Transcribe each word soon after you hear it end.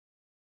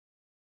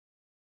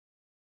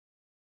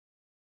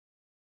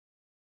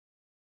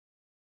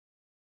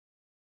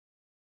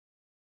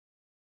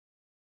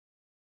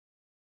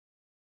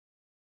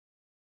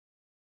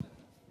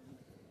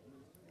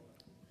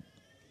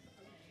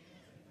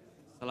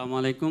Assalamu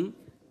alaikum.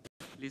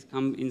 Please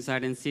come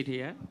inside and sit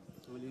here.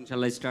 We'll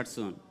inshallah start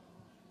soon.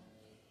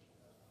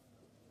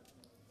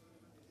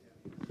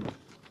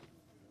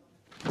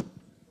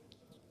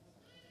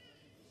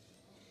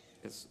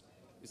 Yes.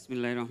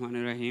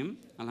 Bismillahirrahmanirrahim.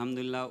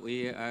 Alhamdulillah,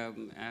 we have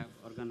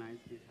organized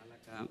this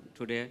halaqah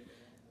today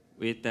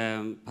with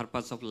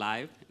purpose of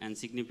life and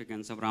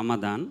significance of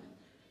Ramadan.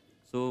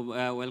 So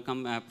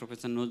welcome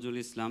Professor Nazrul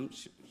Islam.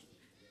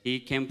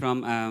 He came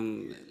from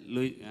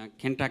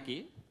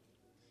Kentucky.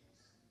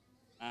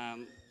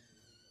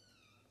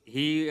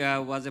 He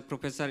was a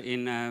professor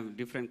in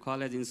different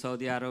college in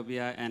Saudi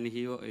Arabia, and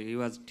he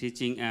was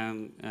teaching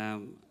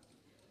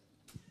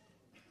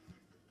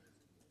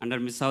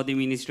under Saudi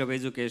Ministry of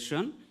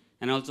Education,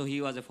 and also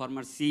he was a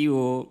former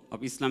CEO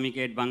of Islamic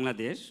Aid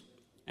Bangladesh,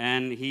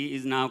 and he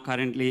is now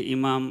currently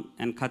Imam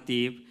and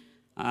Khatib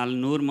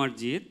Al-Nur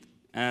Masjid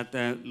at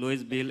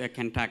Louisville,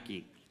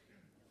 Kentucky.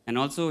 And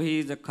also he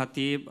is a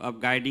Khatib of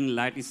Guiding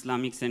Light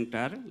Islamic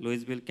Center,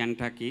 Louisville,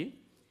 Kentucky,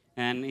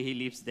 and he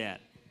lives there.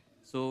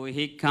 So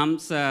he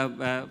comes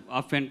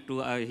often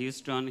to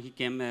Houston. He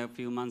came a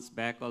few months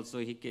back also.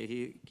 He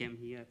came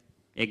here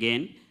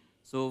again.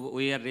 So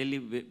we are really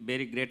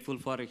very grateful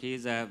for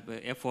his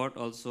effort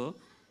also.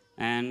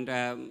 And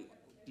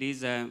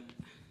please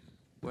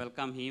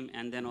welcome him,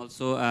 and then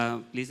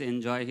also please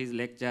enjoy his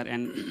lecture.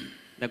 And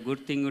the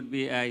good thing would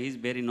be he's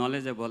very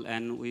knowledgeable,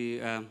 and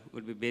we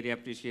would be very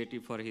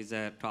appreciative for his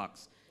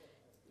talks.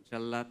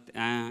 Inshallah.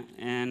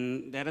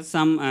 And there are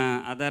some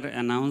other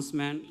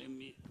announcement.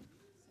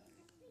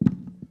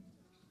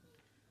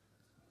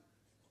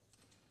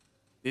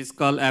 This is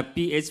called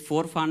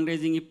PH4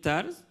 fundraising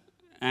iftars,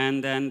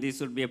 and then this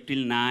will be up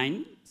till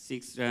 9,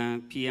 6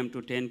 p.m.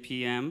 to 10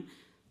 p.m.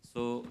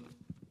 So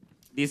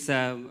this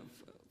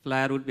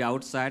flyer would be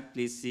outside,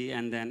 please see,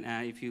 and then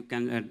if you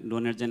can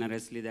donate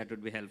generously, that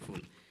would be helpful.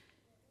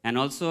 And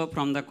also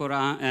from the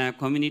Quran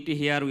community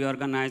here, we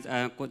organize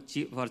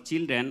for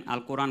children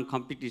Al-Quran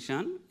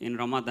competition in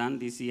Ramadan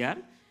this year.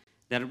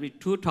 There will be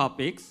 2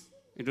 topics.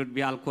 It would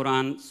be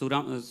Al-Quran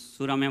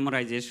Surah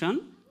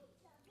memorization,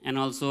 and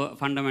also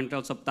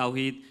fundamentals of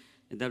Tawheed,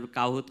 the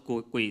Kahoot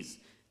quiz.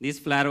 This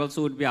flyer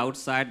also would be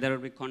outside. There will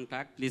be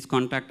contact. Please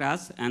contact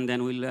us, and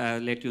then we'll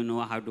let you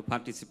know how to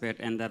participate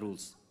and the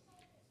rules.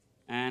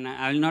 And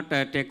I will not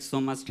take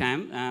so much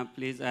time.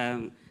 Please,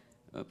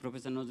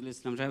 Professor Nazrul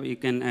Islam, you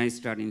can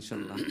start,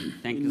 inshallah.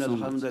 Thank you so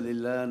much.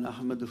 Alhamdulillah,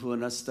 nahmaduhu wa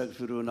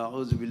nastaghfiruhu,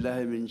 na'udhu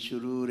billahi min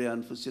shururi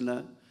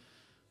anfusina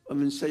wa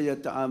min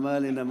sayyati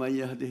a'malina, man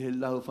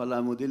yahdihillahu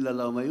fala mudilla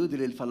lahu wa man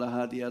yudlil fala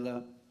hadiya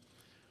lahu.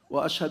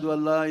 وأشهد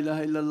أن لا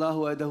إله إلا الله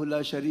وحده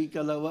لا شريك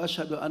له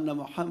وأشهد أن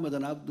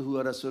محمدا عبده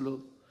ورسوله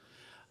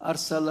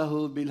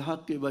أرسله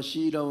بالحق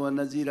بشيرا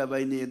ونذيرا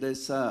بين يدي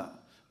الساعة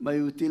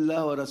من يطع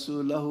الله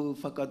ورسوله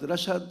فقد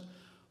رشد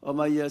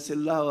ومن يعص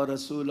الله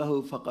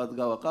ورسوله فقد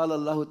غوى. قال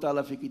الله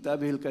تعالى في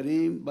كتابه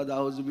الكريم بعد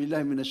أعوذ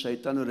بالله من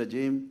الشيطان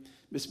الرجيم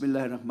بسم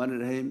الله الرحمن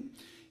الرحيم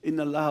إن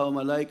الله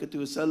وملائكته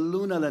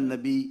يصلون على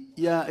النبي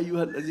يا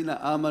أيها الذين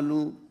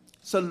آمنوا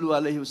صلوا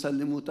عليه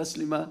وسلموا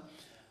تسليما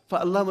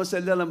فاللهم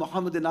صل على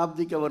محمد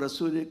عبدك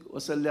ورسولك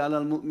وصل على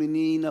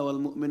المؤمنين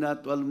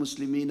والمؤمنات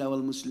والمسلمين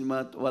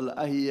والمسلمات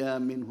والأحياء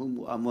منهم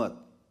وأموات.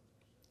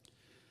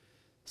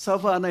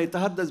 سوف أنا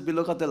أتحدث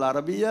باللغة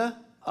العربية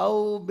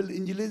أو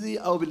بالإنجليزي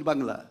أو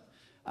بالبنغلا.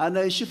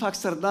 أنا أشوف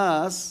أكثر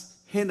ناس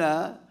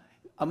هنا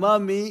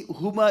أمامي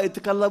هم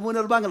يتكلمون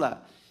البنغلا.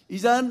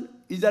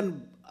 إذن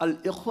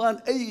الإخوان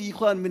أي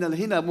إخوان من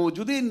هنا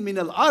موجودين من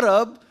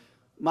العرب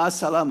مع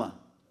السلامة.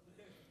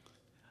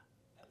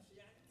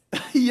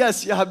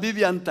 Yes, يا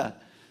حبيبي أنت.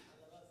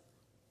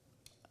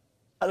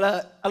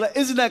 على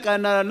إذنك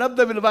أنا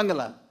نبدأ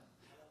بالبنغلا.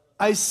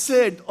 I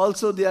said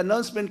also the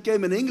announcement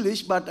came in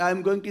English, but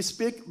I'm going to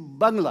speak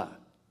Bangla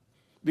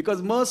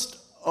because most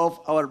of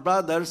our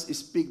brothers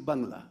speak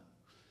Bangla,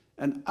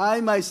 and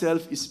I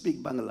myself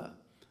speak Bangla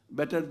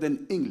better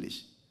than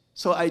English.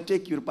 So I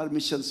take your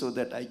permission so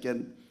that I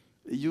can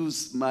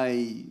use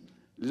my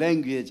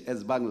language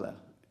as Bangla.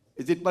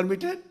 Is it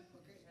permitted?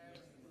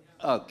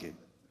 Okay.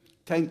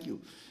 Thank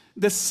you.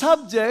 The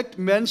subject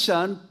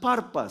mentioned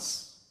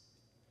purpose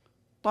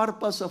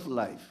of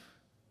life.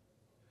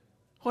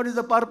 What is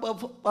the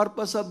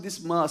purpose of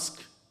this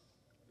mosque?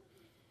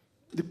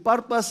 The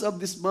purpose of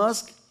this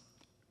mosque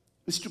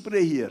is to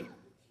pray here.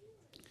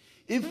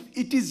 If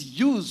it is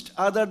used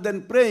other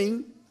than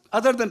praying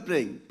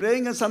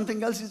and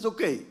something else is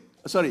okay.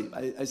 Sorry,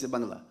 I say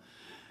Bangla.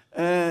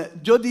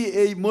 Jodi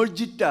ei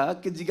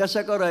mosjidta ke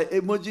jigasha kora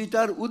ei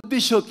mosjidtar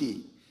uddesho ki?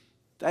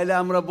 তাইলে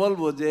আমরা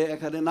বলবো যে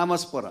এখানে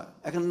নামাজ পড়া।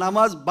 এখন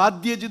নামাজ বাদ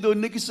দিয়ে যদি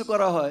অন্য কিছু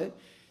করা হয়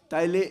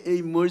তাইলে এই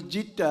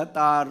মসজিদটা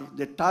তার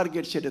যে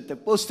টার্গেট সেটাতে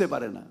পৌঁছতে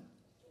পারে না।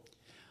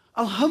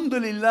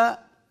 আলহামদুলিল্লাহ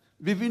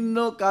বিভিন্ন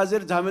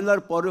কাজের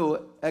ঝামেলার পরেও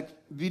এক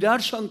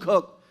বিরাট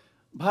সংখ্যক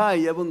ভাই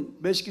এবং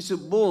বেশ কিছু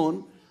বোন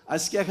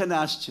আজকে এখানে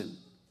আসছেন।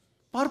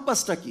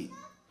 পারপাসটা কি?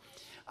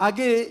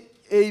 আগে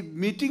এই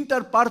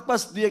মিটিংটার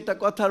পারপাস দিয়ে একটা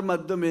কথার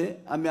মাধ্যমে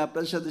আমি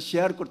আপনাদের সাথে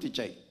শেয়ার করতে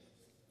চাই।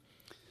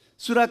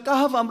 সূরা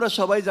কাহফ আমরা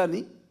সবাই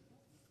জানি।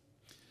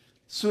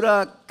 সূরা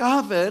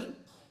কাহফের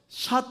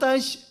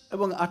 ২৭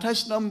 এবং ২৮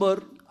 নম্বর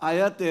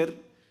আয়াতের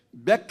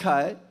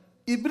ব্যাখ্যায়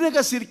ইবনে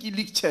কাসির কি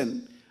লিখছেন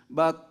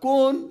বা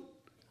কোন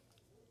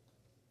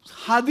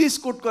হাদিস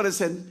কোট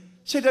করেছেন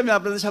সেটা আমি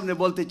আপনাদের সামনে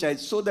বলতে চাই,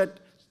 সো দ্যাট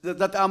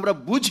যাতে আমরা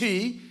বুঝি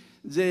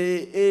যে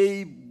এই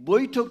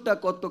বৈঠকটা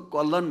কত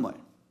কল্যাণময়।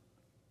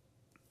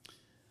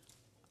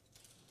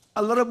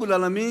 আল্লাহ রাব্বুল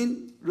আলামিন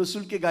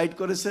রসুলকে গাইড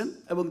করেছেন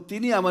এবং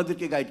তিনি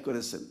আমাদেরকে গাইড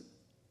করেছেন।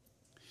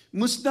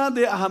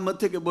 মুসনাদে আহমদ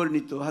থেকে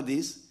বর্ণিত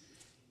হাদিস,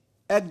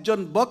 একজন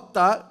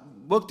বক্তা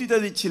বক্তৃতা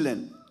দিচ্ছিলেন,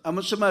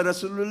 এমন সময়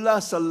রাসূলুল্লাহ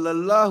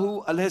সাল্লাল্লাহু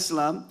আলাইহি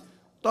সাল্লাম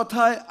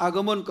তথায়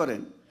আগমন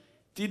করেন।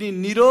 তিনি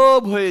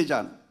নীরব হয়ে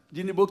যান,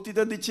 যিনি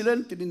বক্তৃতা দিচ্ছিলেন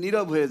তিনি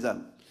নীরব হয়ে যান।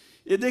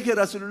 এ দেখে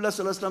রাসূলুল্লাহ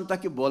সাল্লাল্লাহু আলাইহি সাল্লাম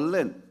তাকে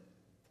বললেন,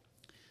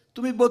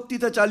 তুমি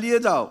বক্তৃতা চালিয়ে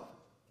যাও,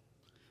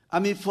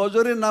 আমি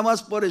ফজরের নামাজ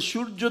পড়ে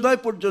সূর্যোদয়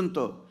পর্যন্ত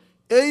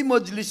এই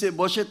মজলিসে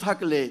বসে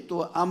থাকলে তো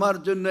আমার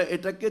জন্য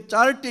এটাকে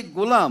 4টি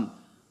গোলাম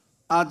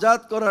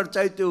আজাদ করার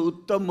চাইতে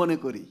উত্তম মনে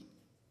করি।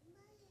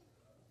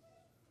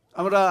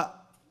 আমরা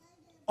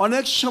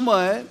অনেক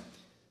সময়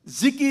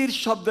জিকির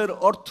শব্দের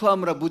অর্থ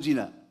আমরা বুঝি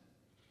না।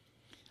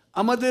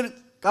 আমাদের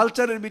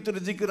কালচারের ভিতরে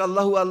জিকির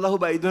আল্লাহু আল্লাহু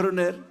বা এই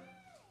ধরনের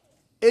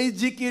এই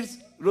জিকির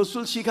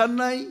রসুল শিখান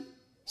নাই,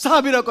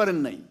 সাহাবীরা করেন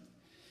নাই।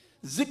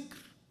 জিক্র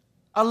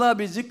আল্লাহ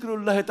বি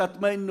জিক্রুল্লাহ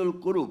তাতমাইন্নুল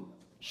কুলুব,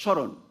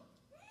 স্মরণ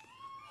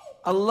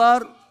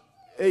আল্লাহর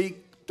এই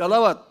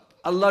তেলাওয়াত,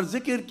 আল্লাহর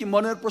জিকির কি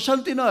মনের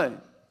প্রশান্তি নয়?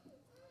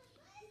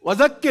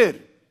 ওয়াযাক্কির,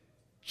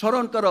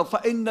 স্মরণ করো,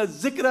 ফাইন্না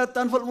যিকরা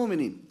তানফাউল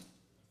মুমিনিন,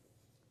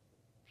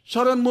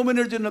 স্মরণ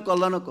মুমিনের জন্য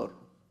কল্যাণকর।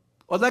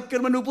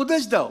 ওয়াযাক্কির মানে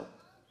উপদেশ দাও।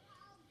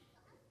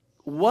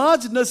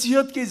 ওয়াজ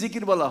নসিহতকে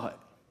জিকির বলা হয়,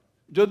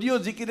 যদিও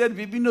জিকিরের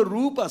বিভিন্ন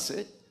রূপ আছে,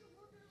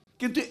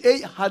 কিন্তু এই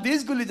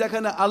হাদিসগুলি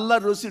যেখানে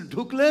আল্লাহর রসুল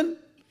ঢুকলেন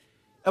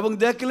এবং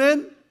দেখলেন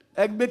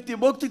এক ব্যক্তি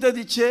বক্তৃতা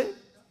দিচ্ছে,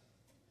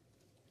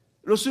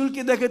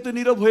 রসুলকে দেখে তো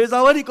নীরব হয়ে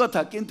যাওয়ারই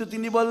কথা, কিন্তু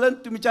তিনি বললেন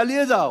তুমি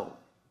চালিয়ে যাও,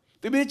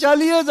 তুমি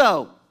চালিয়ে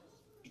যাও।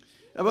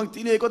 এবং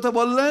তিনি এই কথা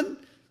বললেন,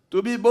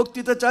 তুমি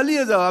বক্তৃতা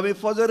চালিয়ে যাও, আমি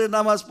ফজরের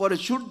নামাজ পড়ে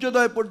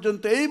সূর্যোদয়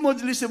পর্যন্ত এই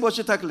মজলিসে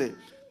বসে থাকলে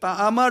তা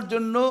আমার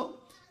জন্য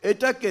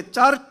এটাকে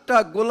 4টা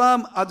গোলাম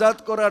আজাদ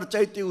করার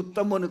চাইতে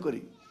উত্তম মনে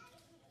করি।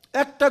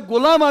 একটা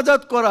গোলাম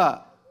আজাদ করা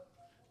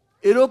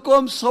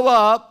এরকম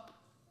সওয়াব,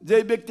 যে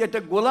ব্যক্তি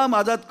একটা গোলাম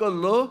আজাদ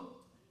করলো,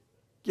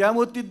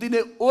 কিয়ামতের দিনে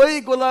ওই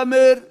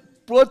গোলামের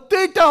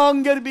প্রত্যেকটা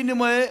অঙ্গের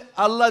বিনিময়ে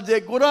আল্লাহ যে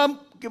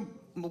গোলামকে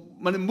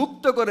মানে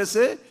মুক্ত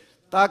করেছে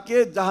তাকে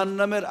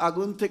জাহান্নামের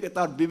আগুন থেকে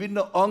তার বিভিন্ন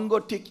অঙ্গ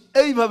ঠিক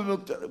এইভাবে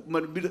মুক্ত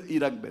মানে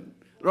রাখবেন,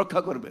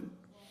 রক্ষা করবেন।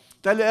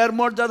 তাহলে এর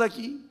মর্যাদা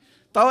কি?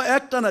 তাও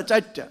একটা না,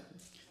 4টা।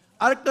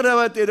 আরেকটা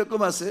রিওয়ায়াতে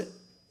এরকম আছে,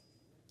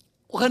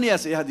 ওখানে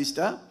আছে এই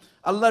হাদিসটা,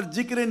 আল্লাহর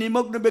জিকিরে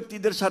নিমগ্ন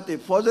ব্যক্তিদের সাথে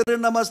ফজরের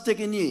নামাজ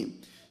থেকে নিয়ে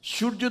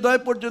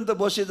সূর্যোদয় পর্যন্ত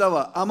বসে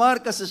যাওয়া আমার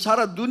কাছে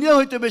সারা দুনিয়া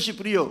হইতে বেশি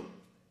প্রিয়,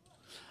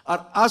 আর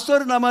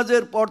আসর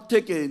নামাজের পর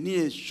থেকে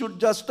নিয়ে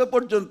সূর্যাস্ত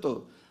পর্যন্ত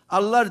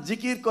আল্লাহর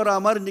জিকির করা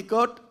আমার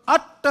নিকট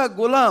 8টা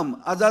গোলাম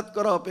আজাদ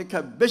করা অপেক্ষা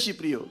বেশি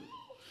প্রিয়।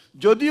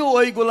 যদিও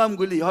ওই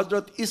গোলামগুলি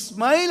হযরত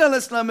ইসমাইল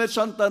আলাইহিস সালামের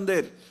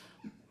সন্তানদের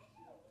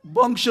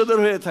বংশধর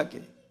হয়ে থাকে।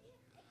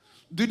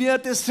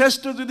 দুনিয়াতে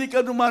শ্রেষ্ঠ যদি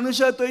কোনো মানুষ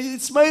হয় তো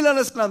ইসমাইল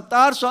আলাইহিস সালাম,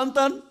 তার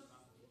সন্তান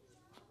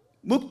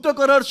মুক্ত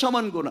করার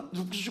সমান গুনাহ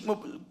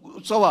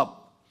সওয়াব।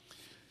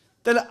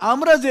 তাহলে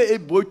আমরা যে এই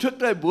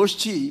বৈঠকটায়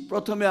বসছি,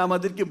 প্রথমে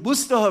আমাদেরকে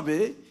বুঝতে হবে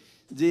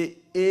যে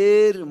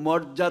এর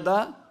মর্যাদা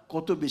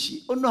কত বেশি।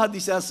 অন্য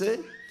হাদিসে আছে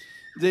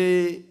যে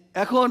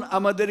এখন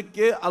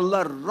আমাদেরকে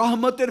আল্লাহর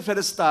রহমতের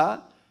ফেরেশতা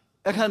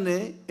এখানে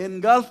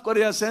এনগালফ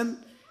করে আছেন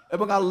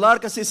এবং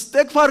আল্লাহর কাছে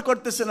ইস্তেগফার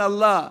করতেছেন,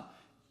 আল্লাহ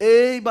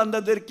এই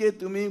বান্দাদেরকে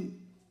তুমি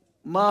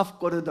মাফ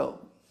করে দাও।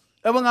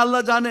 এবং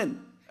আল্লাহ জানেন,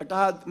 এটা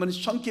মানে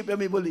সংক্ষেপে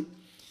আমি বলি,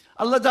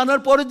 আল্লাহ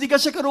জানার পরে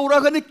জিজ্ঞাসা করে ওরা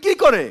ওখানে কি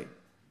করে?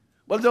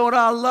 বলছে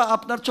ওরা আল্লাহ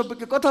আপনার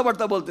সম্পর্কে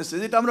কথাবার্তা বলতেছে,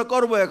 যেটা আমরা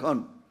করবো এখন।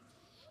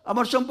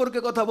 আমার সম্পর্কে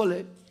কথা বলে।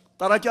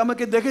 তারা কি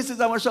আমাকে দেখেছে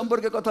যে আমার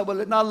সম্পর্কে কথা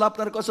বলে? না, আল্লাহ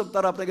আপনার কসম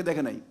তারা আপনাকে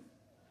দেখে নাই।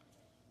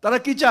 তারা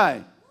কি চায়?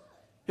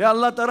 হে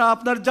আল্লাহ, তারা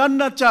আপনার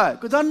জান্নাত চায়।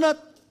 জান্নাত?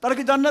 তারা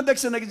কি জান্নাত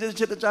দেখছে নাকি যে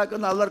সেটা চায়?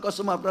 কারণ আল্লাহর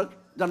কসম আপনার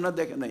জান্নাত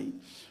দেখে নাই।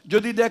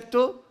 যদি দেখতো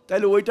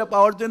তাহলে ওইটা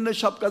পাওয়ার জন্য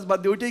সব কাজ বাদ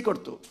দিয়ে ওইটাই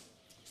করতো।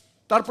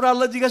 তারপরে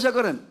আল্লাহ জিজ্ঞাসা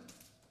করেন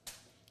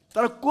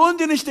তারা কোন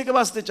জিনিস থেকে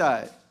বাঁচতে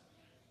চায়?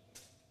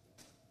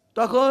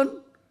 তখন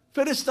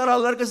ফেরেশতারা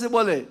আল্লাহর কাছে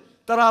বলে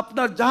তারা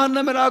আপনার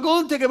জাহান্নামের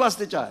আগুন থেকে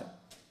বাঁচতে চায়।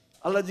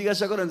 আল্লাহ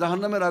জিজ্ঞাসা করেন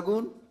জাহান্নামের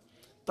আগুন?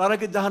 তারা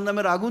কি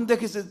জাহান্নামের আগুন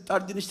দেখেছে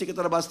তার জিনিস থেকে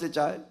তারা বাঁচতে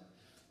চায়?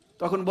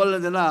 তখন বললেন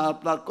যে না,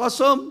 আপনার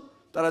কসম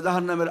তারা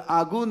জাহান্নামের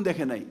আগুন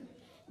দেখে নাই।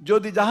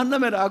 যদি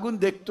জাহান্নামের আগুন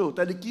দেখতো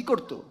তাহলে কি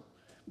করতো?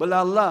 বলে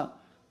আল্লাহ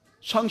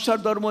সংসার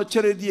ধর্ম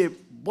ছেড়ে দিয়ে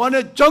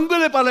বনের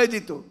জঙ্গলে পালাই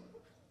দিত,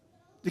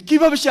 যে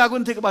কিভাবে সে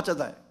আগুন থেকে বাঁচা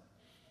যায়।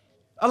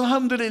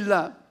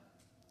 আলহামদুলিল্লাহ,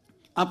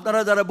 আপনারা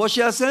যারা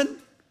বসে আছেন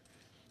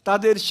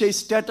তাদের সেই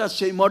স্ট্যাটাস,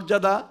 সেই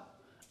মর্যাদা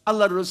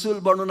আল্লাহর রসুল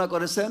বর্ণনা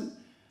করেছেন।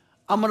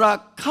 আমরা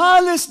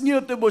খালেস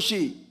নিয়তে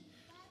বসি,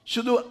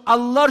 শুধু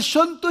আল্লাহর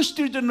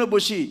সন্তুষ্টির জন্য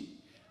বসি,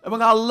 এবং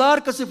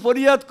আল্লাহর কাছে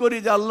ফরিয়াদ করি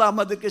যে আল্লাহ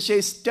আমাদেরকে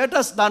সেই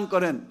স্ট্যাটাস দান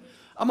করেন।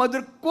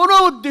 আমাদের কোনো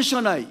উদ্দেশ্য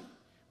নাই,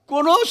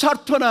 কোনো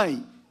স্বার্থ নাই,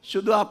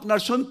 শুধু আপনার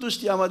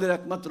সন্তুষ্টি আমাদের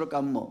একমাত্র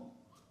কাম্য।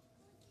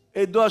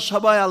 এই দোয়া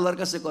সবাই আল্লাহর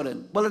কাছে করেন,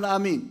 বলেন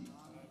আমিন।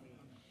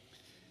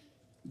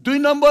 2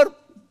 নম্বর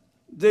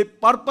যে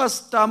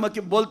পারপাসটা আমাকে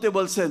বলতে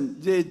বলছেন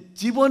যে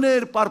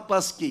জীবনের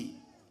পারপাস কি,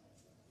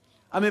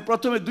 আমি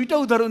প্রথমে 2টা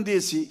উদাহরণ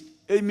দিয়েছি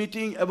এই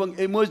মিটিং এবং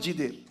এই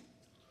মসজিদের।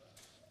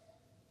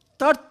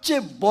 তার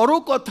চেয়ে বড়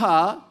কথা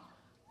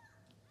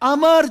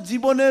আমার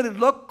জীবনের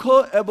লক্ষ্য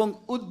এবং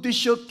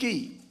উদ্দেশ্য কি।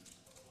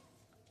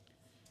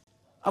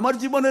 আমার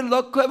জীবনের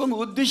লক্ষ্য এবং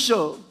উদ্দেশ্য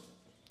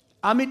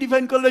আমি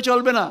ডিফাইন করলে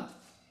চলবে না।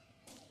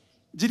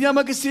 যিনি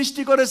আমাকে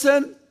সৃষ্টি করেছেন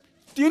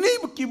তিনি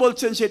কি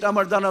বলছেন সেটা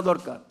আমার জানা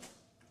দরকার,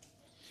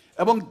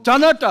 এবং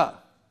জানাটা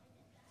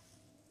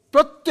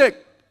প্রত্যেক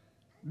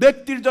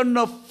ব্যক্তির জন্য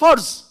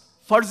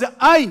ফরজে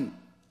আইন।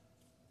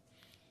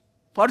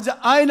 ফরজে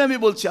আইন আমি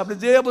বলছি, আপনি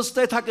যে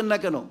অবস্থায় থাকেন না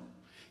কেন,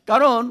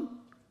 কারণ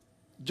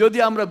যদি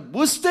আমরা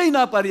বুঝতেই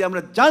না পারি,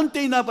 আমরা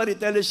জানতেই না পারি,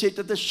 তাহলে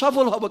সেটাতে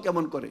সফল হব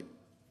কেমন করে।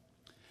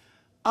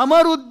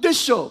 আমার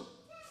উদ্দেশ্য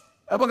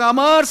এবং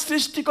আমার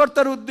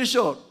সৃষ্টিকর্তার উদ্দেশ্য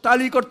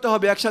টালি করতে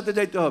হবে, একসাথে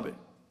যাইতে হবে।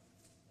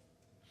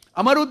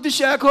 আমার উদ্দেশ্য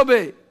এক হবে,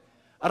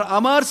 আর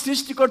আমার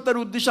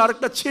সৃষ্টিকর্তার উদ্দেশ্য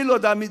আরেকটা ছিল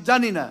যা আমি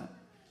জানি না,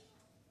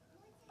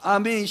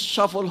 আমি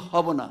সফল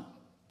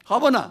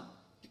হব না।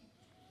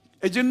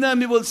 এই জন্য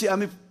আমি বলছি,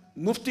 আমি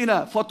মুফতি না,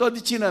 ফতোয়া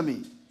দিচ্ছি না আমি,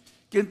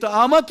 কিন্তু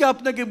আমাকে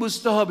আপনাকে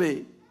বুঝতে হবে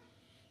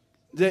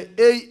যে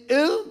এই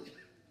ইলম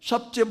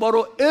সবচেয়ে বড়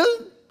ইলম,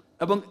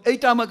 এবং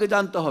এইটা আমাকে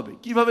জানতে হবে।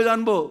 কিভাবে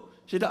জানবো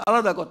সেটা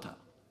আলাদা কথা,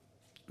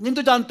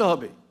 কিন্তু জানতে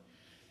হবে।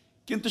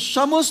 কিন্তু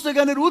সমস্ত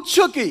জ্ঞানের উৎস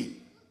কি?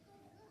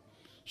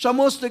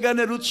 সমস্ত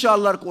জ্ঞানের উৎস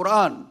আল্লাহর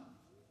কোরআন।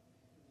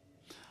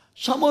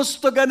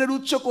 সমস্ত জ্ঞানের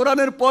উৎস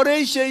কোরআনের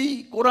পরেই সেই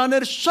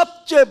কোরআনের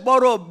সবচেয়ে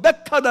বড়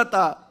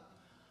ব্যাখ্যাদাতা,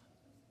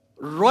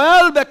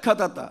 রয়্যাল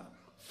ব্যাখ্যাদাতা,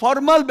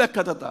 ফর্মাল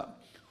ব্যাখ্যাদাতা,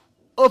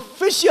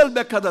 অফিসিয়াল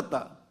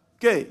ব্যাখ্যাদাতা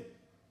কে?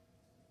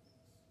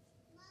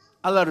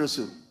 আল্লাহর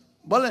রসুল।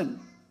 বলেন,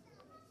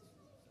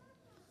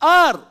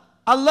 আর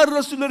আল্লাহর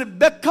রসুলের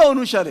ব্যাখ্যা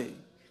অনুসারে,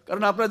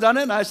 কারণ আপনারা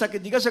জানেন আয়েশাকে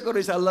জিজ্ঞাসা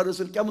করেছে আল্লাহর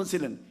রসুল কেমন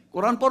ছিলেন,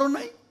 কোরআন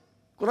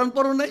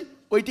পড়ো নাই,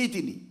 ওইটাই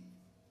তিনি,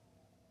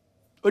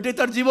 ওইটাই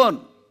তার জীবন।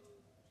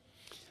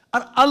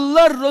 আর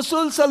আল্লাহর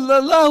রসুল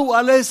সাল্লাল্লাহু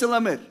আলাইহি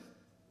সাল্লামের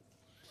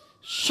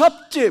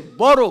সবচেয়ে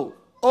বড়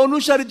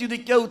অনুসারী যদি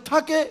কেউ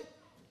থাকে,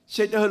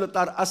 সেটা হলো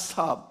তার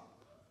আসহাব,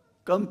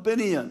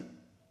 কম্পেনিয়ন,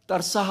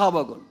 তার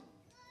সাহাবাগণ।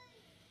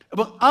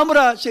 এবং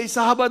আমরা সেই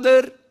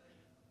সাহাবাদের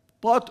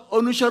পথ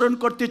অনুসরণ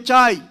করতে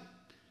চাই,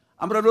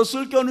 আমরা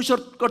রসুলকে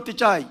অনুসরণ করতে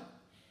চাই।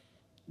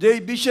 যেই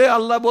বিষয়ে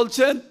আল্লাহ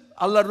বলছেন,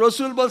 আল্লাহর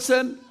রসুল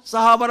বলছেন,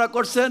 সাহাবারা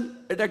করছেন,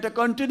 এটা একটা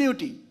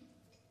কন্টিনিউটি।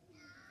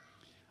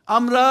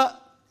 আমরা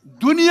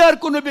দুনিয়ার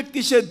কোনো ব্যক্তি,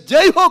 সে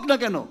যেই হোক না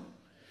কেন,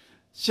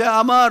 সে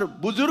আমার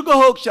বুজুর্গ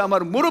হোক, সে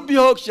আমার মুরব্বী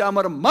হোক, সে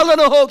আমার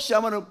মালানো হোক, সে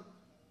আমার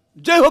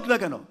যেই হোক না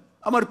কেন,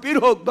 আমার পীর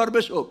হোক,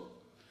 দরবেশ হোক,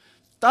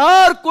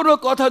 তার কোনো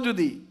কথা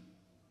যদি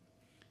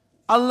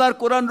আল্লাহর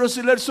কোরআন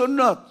রসুলের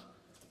সুন্নত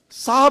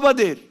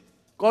সাহাবাদের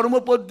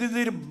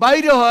কর্মপদ্ধতির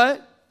বাইরে হয়,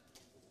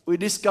 উই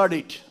ডিসকার্ড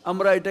ইট,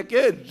 আমরা এটাকে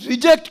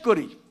রিজেক্ট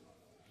করি।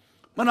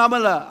 মানে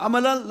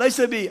আমালা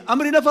লাইসাবি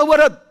আমরিনা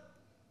ফাওয়ারাদ,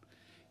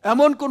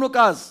 এমন কোনো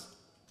কাজ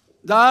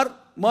যার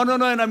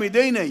মনোনয়ন আমি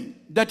দেই নাই,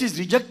 দ্যাট ইজ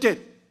রিজেক্টেড,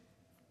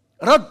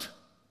 রদ।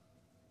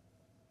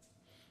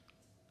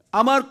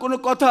 আমার কোনো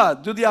কথা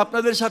যদি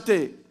আপনাদের সাথে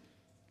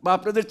বা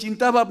আপনাদের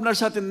চিন্তা ভাবনার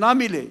সাথে না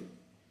মিলে,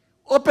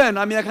 ওপেন,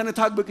 আমি এখানে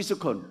থাকবো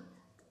কিছুক্ষণ,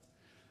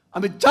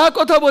 আমি যা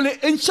কথা বলি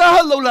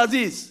ইনশাআল্লাহ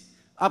আজিজ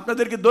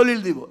আপনাদেরকে দলিল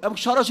দিব, এবং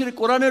সরাসরি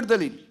কোরআনের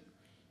দলিল।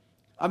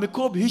 আমি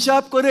খুব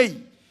হিসাব করেই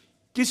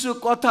কিছু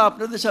কথা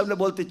আপনাদের সামনে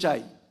বলতে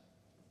চাই,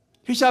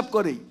 হিসাব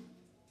করেই।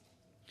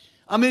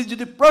 আমি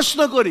যদি প্রশ্ন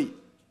করি,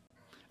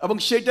 এবং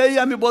সেটাই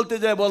আমি বলতে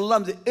যাই, বললাম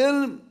যে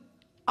ইলম,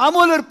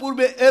 আমলের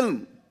পূর্বে ইলম।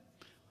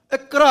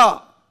 ইকরা,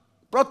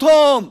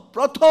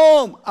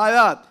 প্রথম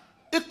আয়াত,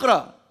 ইকরা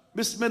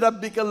বিসমি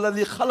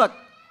রাব্বিকাল্লাযী খালাক,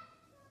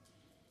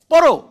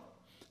 পড়ো।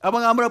 এবং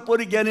আমরা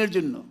পড়ি জ্ঞানের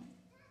জন্য,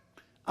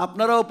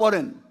 আপনারাও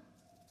পড়েন,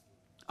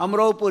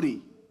 আমরাও পড়ি।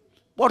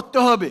 পড়তে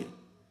হবে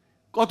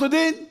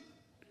কতদিন?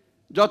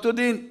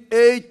 যতদিন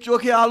এই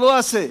চোখে আলো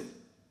আছে,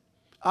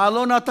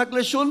 আলো না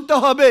থাকলে শুনতে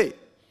হবে,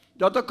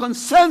 যতক্ষণ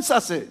সেন্স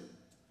আছে।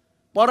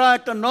 পড়া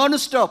একটা নন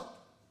স্টপ,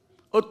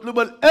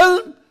 উতলুবুল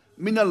ইলম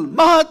মিনাল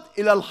মাহাদ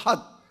ইলাল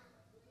হাদ।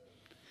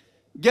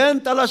 জ্ঞান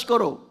তালাশ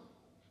করো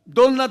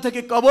দোলনা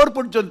থেকে কবর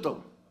পর্যন্ত,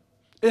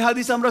 এই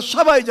হাদিস আমরা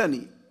সবাই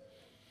জানি।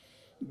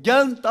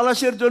 জ্ঞান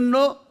তালাশের জন্য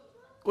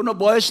কোনো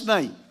বয়স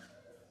নাই,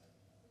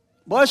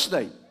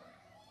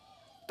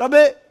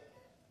 তবে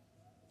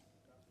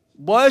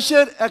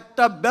বয়সের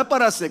একটা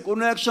ব্যাপার আছে।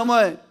 কোনো এক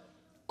সময়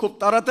খুব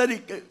তাড়াতাড়ি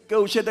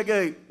কেউ সেটাকে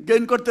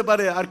গেইন করতে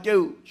পারে, আর কেউ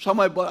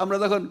সময়, আমরা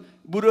যখন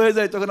বুড়ো হয়ে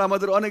যাই তখন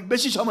আমাদের অনেক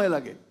বেশি সময়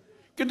লাগে,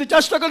 কিন্তু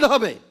চেষ্টা করতে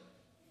হবে।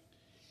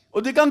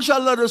 অধিকাংশ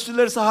আল্লাহ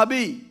রসুলের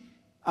সাহাবী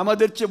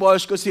আমাদের চেয়ে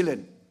বয়স্ক ছিলেন,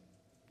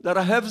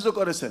 যারা হেফজ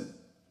করেছেন।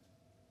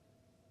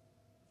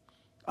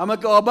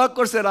 আমাকে অবাক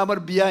করছেন আমার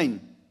বিয়াইন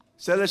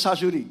ছেলের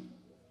শাশুড়ি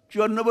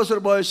 54 বছর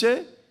বয়সে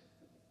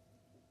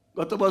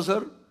গত বছর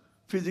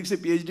ফিজিক্সে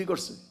পিএইচডি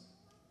করছে।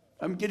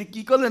 আমি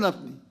কি করলেন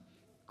আপনি?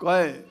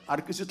 কয় আর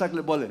কিছু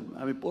থাকলে বলেন,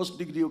 আমি পোস্ট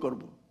ডিগ্রিও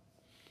করব।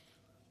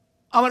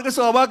 আমার কাছে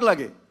অবাক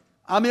লাগে।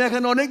 আমি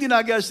এখানে অনেক দিন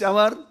আগে আসছি,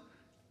 আমার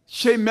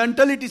সেই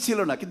মেন্টালিটি ছিল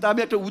না, কিন্তু আমি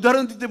একটা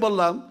উদাহরণ দিতে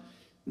বললাম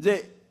যে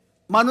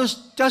মানুষ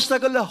চেষ্টা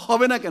করলে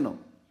হবে না কেন।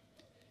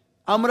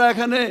 আমরা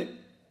এখানে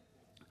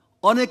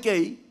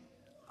অনেকেই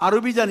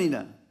আরবি জানি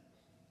না,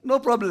 নো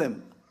প্রবলেম।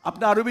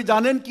 আপনি আরবি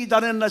জানেন কি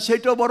জানেন না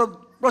সেটাও বড়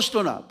প্রশ্ন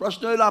না,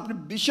 প্রশ্ন হলো আপনি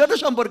বিষয়টা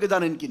সম্পর্কে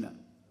জানেন কি না।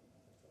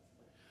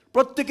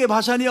 প্রত্যেকে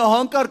ভাষা নিয়ে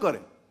অহংকার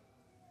করে।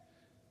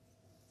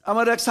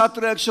 আমার এক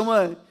ছাত্র এক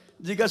সময়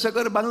জিজ্ঞাসা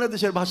করে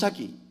বাংলাদেশের ভাষা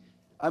কি?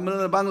 আমি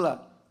বললাম বাংলা।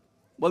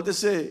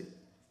 বলতেছে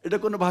এটা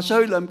কোনো ভাষা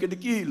হইল? আমি কেটে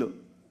কি হইল?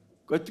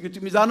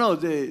 তুমি জানো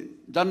যে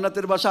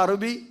জান্নাতের ভাষা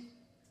আরবি?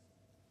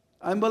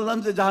 আমি বললাম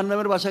যে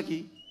জাহান্নামের ভাষা কি?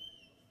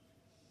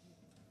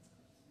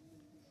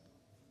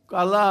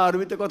 আল্লাহ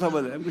আরবিতে কথা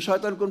বলে। আমি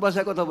শয়তান কোন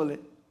ভাষায় কথা বলে?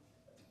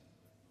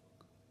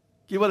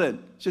 কি বলেন?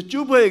 সে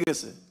চুপ হয়ে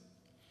গেছে।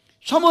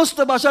 সমস্ত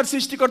ভাষার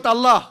সৃষ্টিকর্তা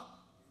আল্লাহ,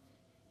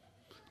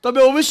 তবে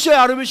অবশ্যই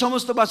আরবি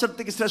সমস্ত ভাষার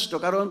থেকে শ্রেষ্ঠ,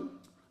 কারণ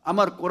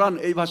আমার কোরআন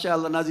এই ভাষায়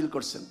আল্লাহ নাজিল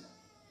করছেন।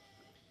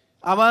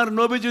 আমার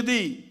নবী যদি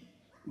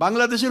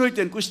বাংলাদেশের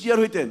হইতেন,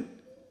 কুষ্টিয়ার হইতেন,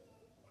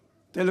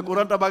 তাহলে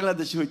কোরআনটা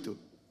বাংলাদেশি হইতো।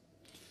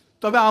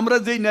 তবে আমরা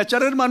যেই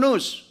নেচারের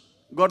মানুষ,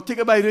 ঘর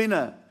থেকে বাইর হই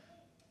না,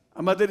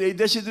 আমাদের এই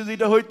দেশে যদি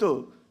এটা হইতো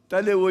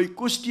তাহলে ওই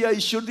কুষ্টিয়া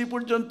ঈশ্বরদী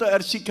পর্যন্ত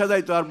এর শিক্ষা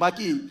যাইতো, আর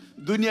বাকি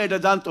দুনিয়া এটা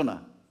জানতো না।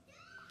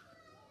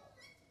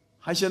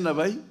 হাসেন না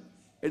ভাই,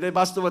 এটাই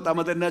বাস্তবতা,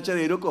 আমাদের নেচার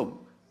এরকম।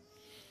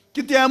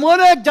 কিন্তু এমন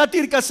এক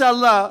জাতির কাছে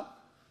আল্লাহ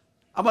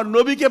আমার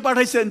নবীকে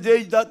পাঠাইছেন যে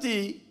জাতি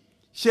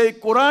সেই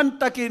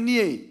কোরআনটাকে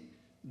নিয়ে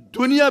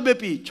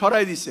দুনিয়াব্যাপী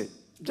ছড়াই দিছে,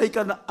 যেই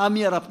কারণে আমি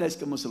আর আপনি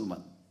আজকে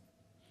মুসলমান।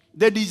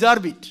 দে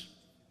ডিজার্ভ ইট,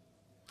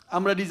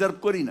 আমরা ডিজার্ভ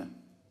করি না।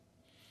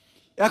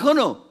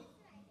 এখনো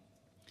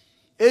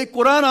এই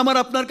কোরআন আমার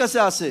আপনার কাছে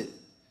আছে,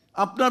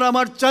 আপনার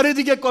আমার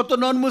চারিদিকে কত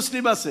নন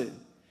মুসলিম আছে,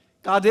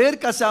 কাদের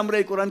কাছে আমরা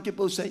এই কোরআনকে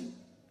পৌঁছাই?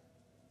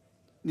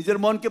 নিজের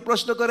মনকে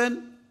প্রশ্ন করেন।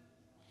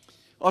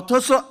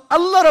 অথচ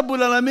আল্লাহ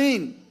রাব্বুল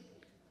আলামিন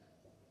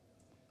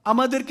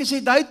আমাদেরকে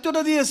সেই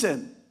দায়িত্বটা দিয়েছেন,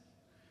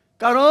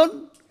 কারণ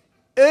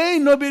এই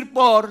নবীর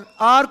পর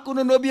আর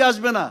কোনো নবী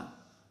আসবে না,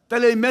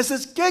 তাহলে এই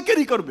মেসেজ কে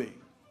ক্যারি করবে?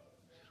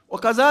 ও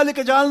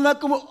কাযালিকা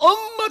জাআলনাকুম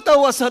উম্মাতাও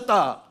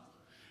ওয়াসাতা,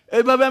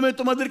 এইভাবে আমি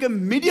তোমাদেরকে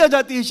মিডিয়া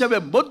জাতি হিসাবে,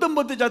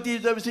 মধ্যমপন্থী জাতি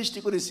হিসাবে সৃষ্টি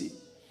করেছি।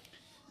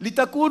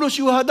 লিতাকুনু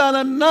শুহাদা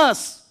আলান নাস,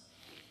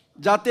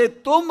 যাতে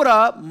তোমরা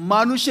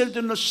মানুষের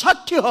জন্য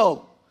সাক্ষী হও।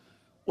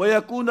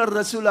 ওয়ায়াকুনার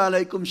রাসূল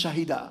আলাইকুম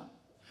শাহিদা,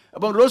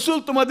 এবং রসুল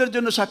তোমাদের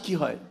জন্য সাক্ষী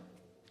হয়।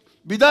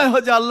 বিদায়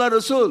হয় যে আল্লাহ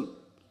রসুল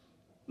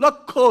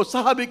লক্ষ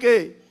সাহাবীকে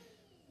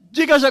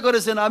জিজ্ঞাসা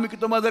করেছেন, আমি কি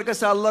তোমাদের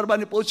কাছে আল্লাহর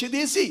বাণী পৌঁছে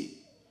দিয়েছি?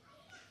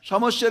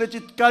 সমস্যার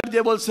চিৎকার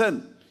দিয়ে বলছেন,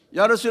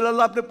 ইয়া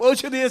রাসূলুল্লাহ, আপনি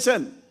পৌঁছে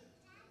দিয়েছেন।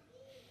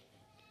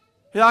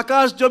 হে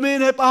আকাশ জমিন,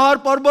 হে পাহাড়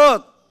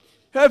পর্বত,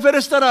 হে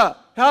ফেরেশতারা,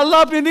 হে আল্লাহ,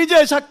 আপনি নিজে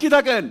সাক্ষী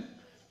থাকেন।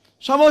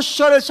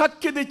 সমস্যারে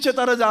সাক্ষী দিচ্ছে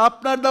তারা যে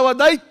আপনার দেওয়া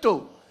দায়িত্ব,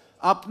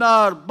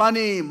 আপনার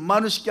বাণী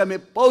মানুষকে আমি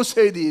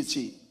পৌঁছে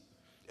দিয়েছি।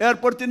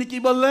 এরপর তিনি কি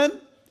বললেন?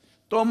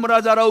 তোমরা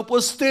যারা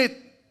উপস্থিত,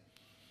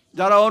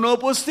 যারা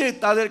অনুপস্থিত,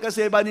 তাদের কাছে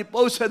এই বাণী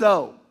পৌঁছে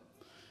দাও।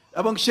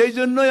 এবং সেই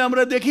জন্যই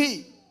আমরা দেখি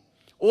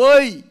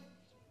ওই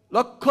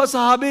লক্ষ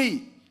সাহাবী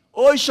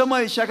ওই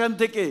সময় সেখান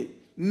থেকে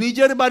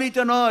নিজের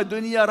বাড়িতে নয়,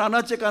 দুনিয়ার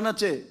আনাচে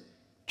কানাচে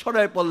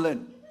ছড়ায় পড়লেন।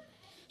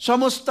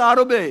 সমস্ত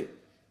আরবে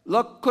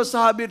লক্ষ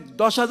সাহাবীর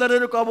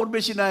 10,000-এরও কবর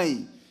বেশি নাই,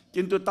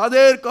 কিন্তু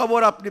তাদের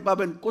কবর আপনি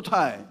পাবেন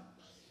কোথায়?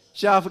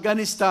 সে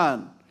Afghanistan,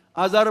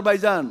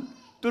 Azerbaijan,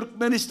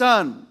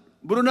 Turkmenistan,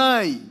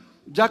 Brunei,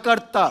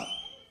 Jakarta,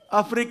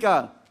 Africa,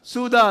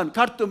 Sudan,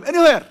 Khartoum,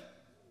 anywhere.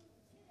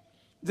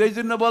 যেই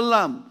জন্য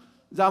বললাম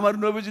যে আমার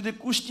নবী যদি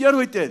কুষ্টিয়ার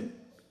হইতেন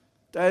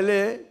তাহলে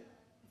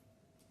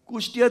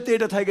কুষ্টিয়াতে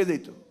এটা থেকে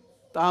যেত।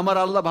 তা আমার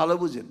আল্লাহ ভালো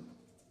বুঝেন।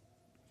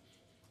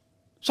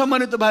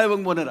 সম্মানিত ভাই এবং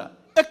বোনেরা,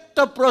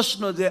 একটা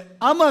প্রশ্ন, যে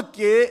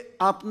আমাকে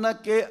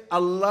আপনাকে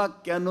আল্লাহ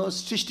কেন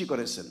সৃষ্টি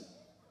করেছেন?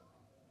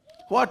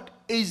 What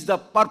is the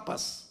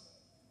purpose?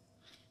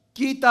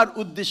 কি তার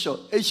উদ্দেশ্য?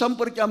 এই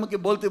সম্পর্কে আমাকে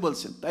বলতে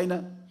বলছেন, তাই না?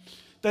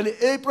 তাহলে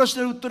এই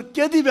প্রশ্নের উত্তর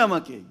কে দিবে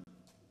আমাকে?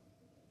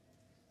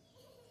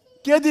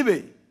 কে দিবে?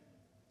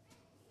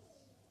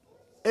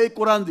 এই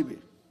কোরআন দিবে।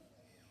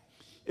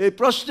 এই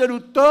প্রশ্নের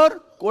উত্তর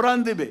কোরআন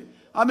দিবে।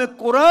 আমি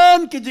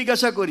কোরআনকে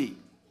জিজ্ঞাসা করি,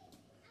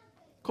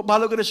 খুব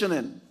ভালো করে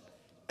শোনেন,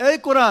 এই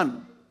কোরআন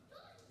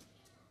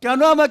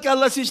কেন আমাকে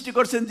আল্লাহ সৃষ্টি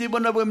করছেন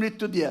জীবন এবং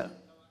মৃত্যু দিয়া?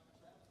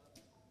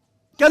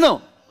 কেন?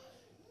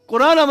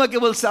 কোরআন আমাকে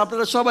বলছে,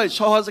 আপনারা সবাই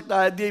সহজ একটা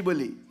আয়াত দিয়েই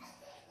বলি,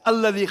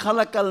 আল্লাযী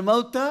খালাকাল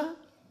মাউতা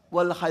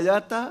ওয়াল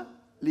হায়াতা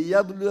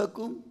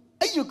লিয়াবলুয়াকুম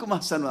আইয়ুকুম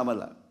আহসানু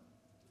আমালা।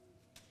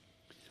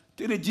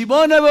 তিনি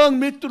জীবন এবং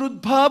মৃত্যুর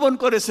উদ্ভাবন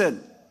করেছেন,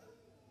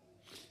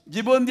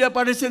 জীবন দিয়ে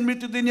পাঠিয়েছেন,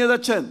 মৃত্যু দিয়ে নিয়ে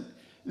যাচ্ছেন।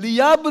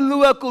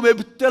 লিয়াবলুয়াকুম,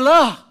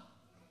 ইবতিলাহ,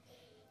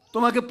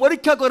 তোমাকে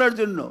পরীক্ষা করার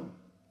জন্য।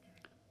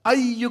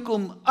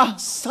 আইয়ুকুম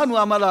আহসানু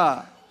আমালা,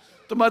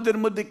 তোমাদের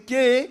মধ্যে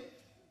কে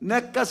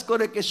নেক কাজ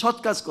করে, কে সৎ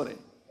কাজ করে।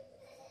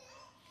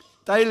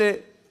 তাইলে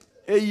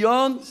এই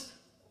ইয়ং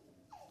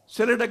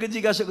ছেলেটাকে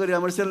জিজ্ঞাসা করি,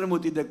 আমার ছেলের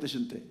মতি দেখতে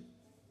শুনতে,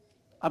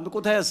 আপনি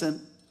কোথায় আছেন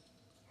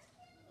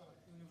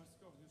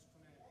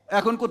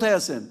এখন, কোথায়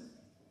আছেন?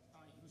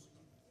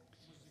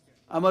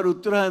 আমার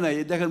উত্তর হয় নাই।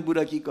 দেখেন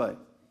বুড়া কি কয়,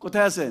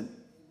 কোথায় আছেন?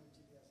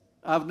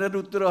 আপনার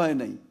উত্তর হয়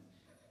নাই।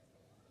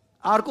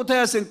 আর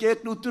কোথায় আছেন, কে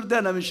একটু উত্তর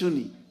দেন, আমি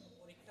শুনি।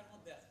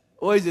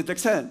 ওই যে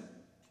দেখছেন,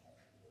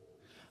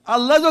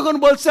 আল্লাহ যখন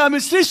বলছে আমি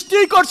সৃষ্টি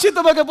করছি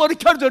তোমাকে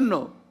পরীক্ষার জন্য,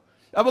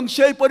 এবং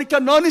সেই পরীক্ষা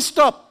নন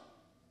স্টপ,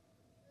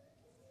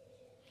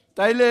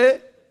 তাইলে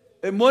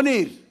এই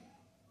মনির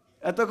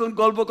এতক্ষণ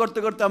গল্প করতে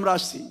করতে আমরা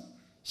আসছি,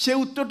 সে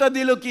উত্তরটা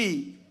দিল কি,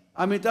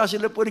 আমি তো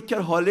আসলে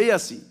পরীক্ষার হলেই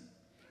আছি।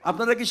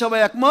 আপনারা কি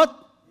সবাই একমত?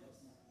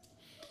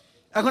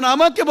 এখন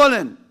আমাকে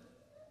বলেন,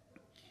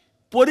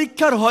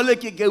 পরীক্ষার হলে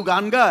কি কেউ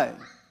গান গায়,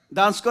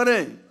 ডান্স করে,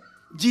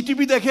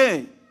 জিটিভি দেখে,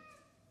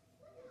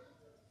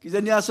 কি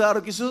জানি আছে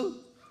আরো কিছু,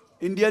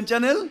 ইন্ডিয়ান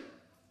চ্যানেল,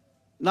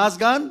 নাচ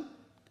গান,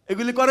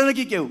 এগুলি করে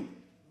নাকি কেউ?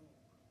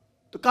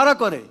 তো কারা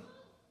করে?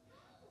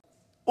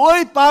 ওই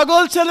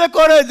পাগল ছেলে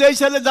করে, যেই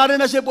ছেলে জানে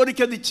না সে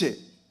পরীক্ষা দিচ্ছে।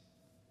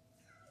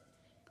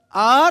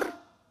 আর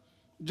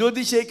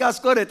যদি সেই কাজ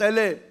করে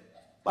তাহলে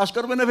পাস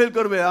করবে না ফেল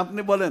করবে?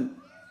 আপনি বলেন।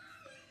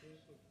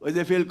 ওই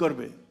যে ফেল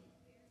করবে।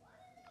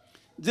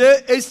 যে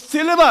এই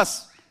সিলেবাস,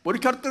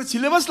 পরীক্ষার্থীর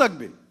সিলেবাস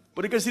লাগবে,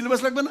 পরীক্ষার সিলেবাস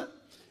লাগবে না?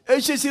 এই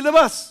সেই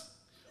সিলেবাস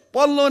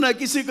পড়লো না,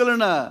 কিছুই করলো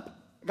না,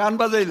 গান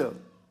বাজাইলো,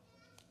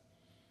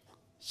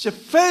 সে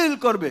ফেল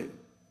করবে।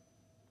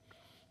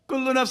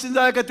 কুল্লু নাফসিন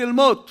যায়কাতুল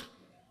মউত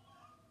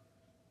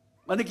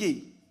মানে কি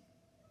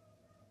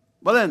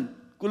বলেন?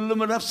 কুল্লু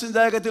নাফসিন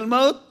যায়কাতুল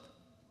মউত,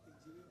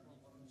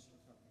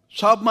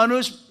 সব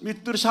মানুষ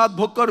মৃত্যুর স্বাদ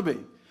ভোগ করবে।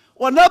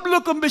 ওয়া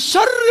নাবলুকুম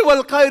বিশ-শাররি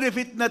ওয়াল খায়রি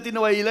ফিতনাতিন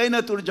ওয়া ইলাইনা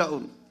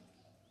তুরজাউন,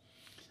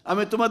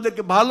 আমি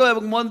তোমাদেরকে ভালো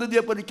এবং মন্দ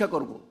দিয়ে পরীক্ষা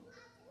করব,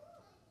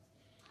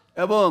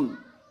 এবং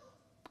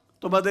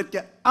তোমাদেরকে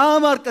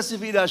আমার কাছে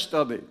ফিরে আসতে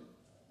হবে।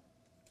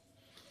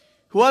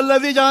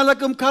 হুয়াল্লাযী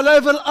জাআলাকুম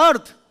খালাইফাল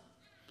আরদ,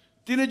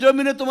 তিনি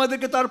জমিনে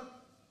তোমাদেরকে তার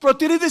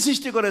প্রতিনিধি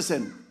সৃষ্টি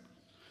করেছেন।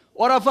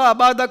 ওয়ারাফা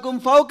বাদাকুম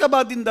ফাওকা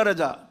বাদিন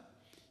দারাজা,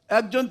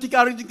 একজন থেকে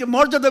আরেকজনকে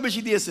মর্যাদা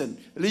বেশি দিয়েছেন।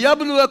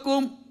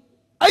 লিয়াবলুয়াকুম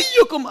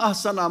আইয়ুকুম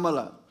আহসানু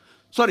আমালা,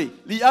 সরি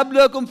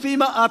লিয়াবলুয়াকুম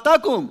ফিমা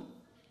আতাকুম,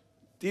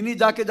 তিনি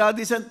যাকে যা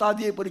দিয়েছেন তা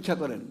দিয়ে পরীক্ষা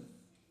করেন।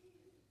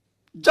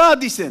 যা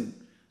দিয়েছেন,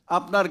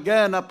 আপনার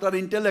জ্ঞান, আপনার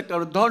ইন্টেলেক্ট,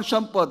 আপনার ধন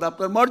সম্পদ,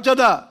 আপনার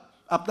মর্যাদা,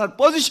 আপনার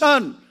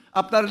পজিশন,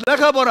 আপনার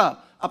লেখাপড়া,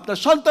 আপনার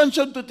সন্তান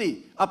সন্ততি,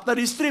 আপনার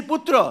স্ত্রী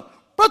পুত্র,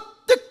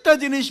 প্রত্যেকটা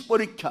জিনিস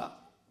পরীক্ষা,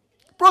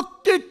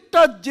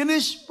 প্রত্যেকটা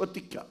জিনিস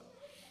পরীক্ষা।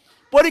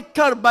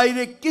 পরীক্ষার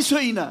বাইরে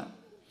কিছুই না।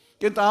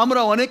 কিন্তু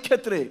আমরা অনেক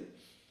ক্ষেত্রে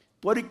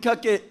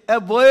পরীক্ষাকে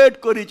অ্যাভয়েড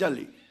করি,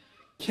 চলি,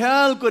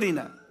 খেয়াল করি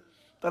না।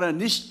 তারা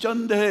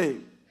নিঃসন্দেহে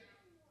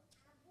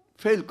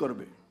ফেল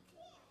করবে,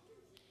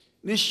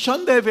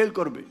 নিঃসন্দেহে ফেল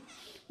করবে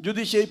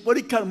যদি সেই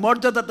পরীক্ষার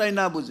মর্যাদাটাই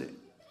না বুঝে।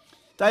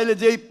 তাইলে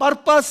যেই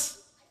পারপাস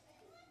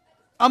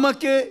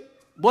আমাকে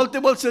বলতে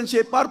বলছেন,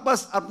 সেই পারপাস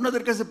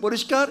আপনাদের কাছে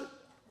পরিষ্কার,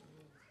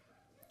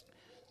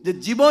 যে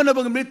জীবন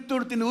এবং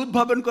মৃত্যুর তিনি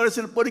উদ্ভাবন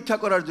করেছেন পরীক্ষা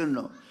করার জন্য।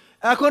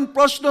 এখন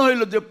প্রশ্ন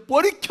হইল যে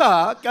পরীক্ষা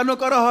কেন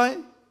করা হয়?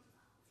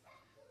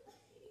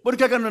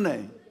 পরীক্ষা কেন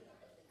নেয়?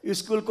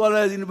 স্কুল,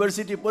 কলেজ,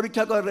 ইউনিভার্সিটি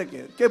পরীক্ষা করে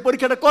কে? কে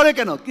পরীক্ষাটা করে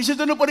কেন? কিসের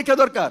জন্য পরীক্ষা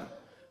দরকার?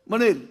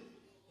 মনির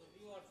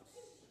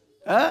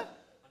হ্যাঁ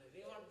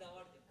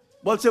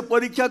বলছে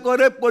পরীক্ষা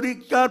করে,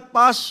 পরীক্ষার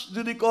পাস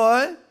যদি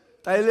কয়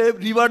তাইলে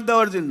রিওয়ার্ড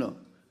দেওয়ার জন্য,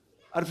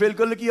 আর ফেল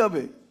করলে কি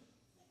হবে?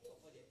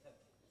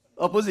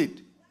 অপোজিট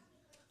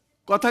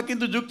কথা,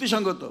 কিন্তু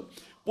যুক্তিসঙ্গত।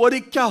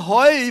 পরীক্ষা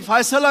হয়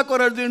ফয়সালা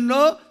করার জন্য,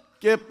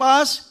 কে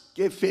পাস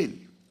কে ফেল।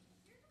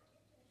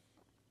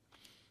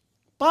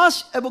 পাস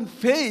এবং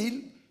ফেল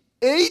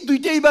এই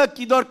দুইটাই বা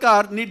কি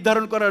দরকার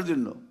নির্ধারণ করার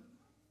জন্য?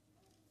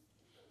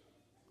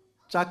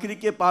 চাকরি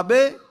কে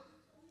পাবে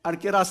আর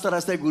কে রাস্তা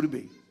রাস্তায়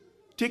ঘুরবে,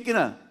 ঠিক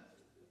কিনা?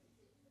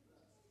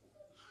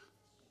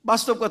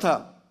 বাস্তব কথা,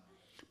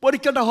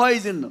 পরীক্ষাটা হয়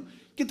এই জন্য।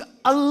 কিন্তু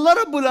আল্লাহ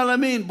রাব্বুল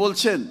আলামিন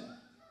বলছেন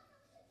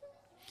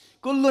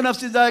কুল্লু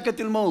নাফসিন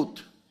যায়কাতুল মউত,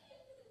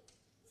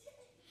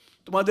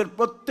 তোমাদের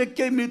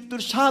প্রত্যেককেই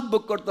মৃত্যুর স্বাদ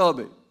ভোগ করতে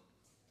হবে।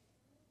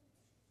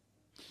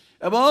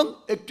 এবং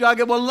একটু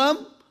আগে বললাম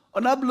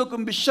অনাবলুকুম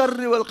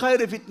বিশ-শাররি ওয়াল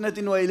খায়রি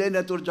ফিতনাতিন ওয়া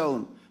ইলাইনা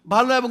তুরজাউন,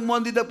 ভালো এবং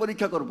মন্দ দিয়ে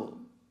পরীক্ষা করব।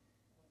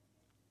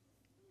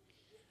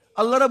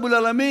 আল্লাহ রাব্বুল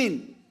আলামিন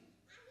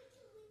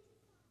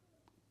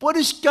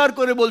পরিষ্কার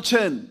করে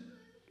বলছেন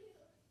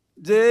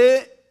যে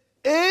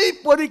এই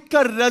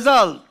পরীক্ষার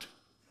রেজাল্ট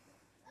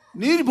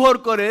নির্ভর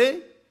করে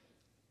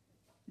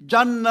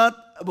জান্নাত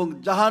এবং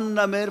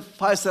জাহান্নামের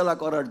ফয়সালা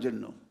করার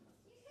জন্য।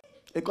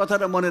 এই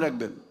কথাটা মনে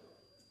রাখবেন।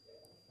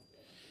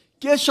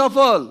 কে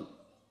সফল,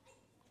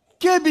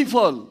 কে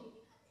বিফল?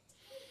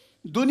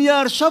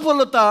 দুনিয়ার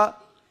সফলতা,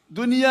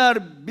 দুনিয়ার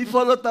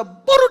বিফলতা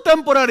বড়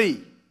টেম্পোরারি।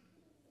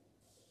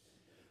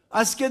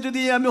 আজকে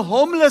যদি আমি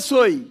হোমলেস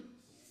হই,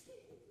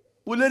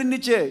 পুলের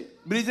নিচে,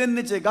 ব্রিজের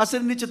নিচে,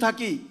 গাছের নিচে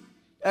থাকি,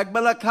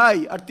 একবেলা খাই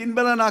আর 3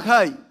 বেলা না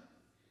খাই,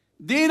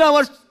 দিন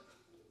আমার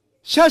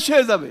শেষ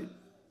হয়ে যাবে,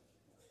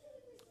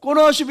 কোনো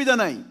অসুবিধা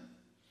নাই,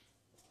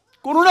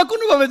 কোনো না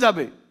কোনোভাবে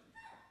যাবে।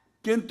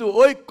 কিন্তু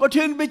ওই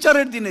কঠিন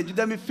বিচারের দিনে যদি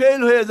আমি ফেল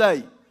হয়ে যাই,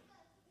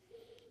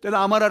 তাহলে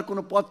আমার আর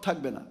কোনো পথ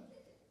থাকবে না,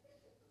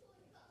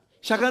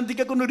 সেখান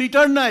থেকে কোনো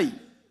রিটার্ন নাই,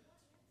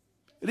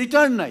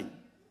 রিটার্ন নাই।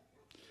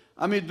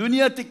 আমি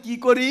দুনিয়াতে কি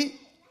করি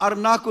আর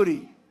না করি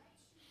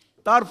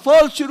তার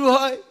ফল শুরু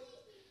হয়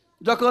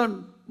যখন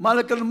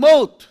মালাকুল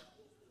মউত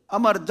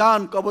আমার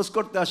জান কবজ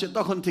করতে আসে,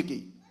 তখন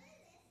থেকেই।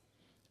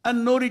 আর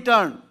নো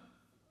রিটার্ন,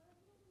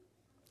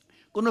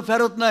 কোনো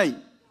ফেরত নাই।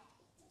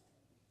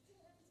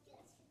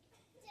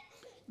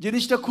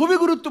 জিনিসটা খুবই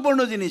গুরুত্বপূর্ণ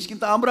জিনিস,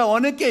 কিন্তু আমরা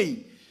অনেকেই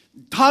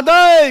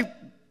ধাঁধায়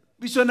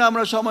পিছনে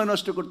আমরা সময়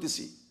নষ্ট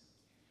করতেছি।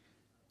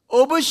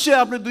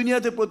 অবশ্যই আপনি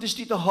দুনিয়াতে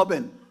প্রতিষ্ঠিত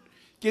হবেন,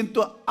 কিন্তু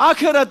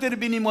আখেরাতের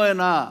বিনিময়ে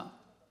না।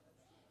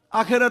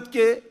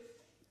 আখেরাতকে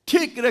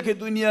ঠিক রেখে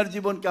দুনিয়ার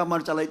জীবনকে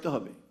আমার চালাইতে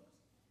হবে।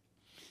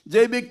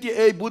 যে ব্যক্তি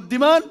এই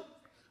বুদ্ধিমান,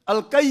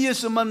 আল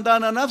কাইয়িসু মান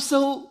দানা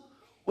নাফসাহু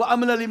ওয়া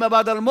আমলা লিমা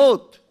বাদাল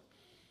মউত,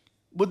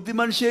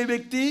 বুদ্ধিমান সেই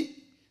ব্যক্তি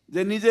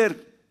যে নিজের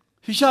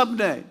হিসাব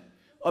নেয়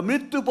ও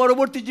মৃত্যু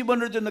পরবর্তী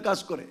জীবনের জন্য কাজ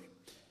করে।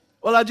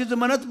 ওয়াল আজিজু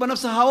মান আতবা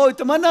নাফসাহু হাওয়া ওয়া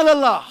তামান্না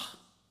আলাল্লাহ,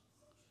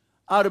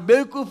 আর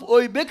বেওকুফ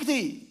ওই ব্যক্তি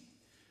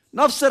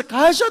নফসের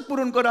খায়েশাত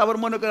পূরণ করে আবার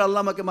মনে করে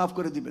আল্লাহ আমাকে মাফ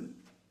করে দিবেন।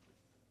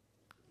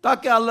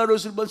 তাকে আল্লাহ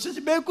রসুল বলছে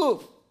যে বেওকুফ।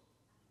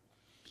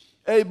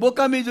 এই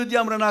বোকামি যদি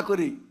আমরা না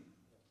করি,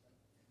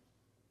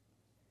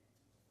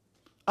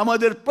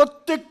 আমাদের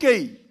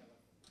প্রত্যেককেই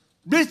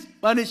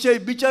মানে সেই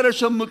বিচারের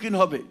সম্মুখীন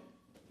হবে।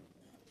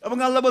 এবং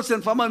আল্লাহ বলছেন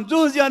ফামান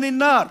যুহজিয়া আনিন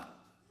নার,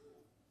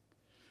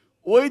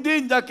 ওই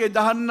দিন যাকে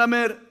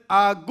জাহান্নামের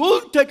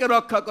আগুন থেকে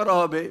রক্ষা করা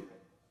হবে,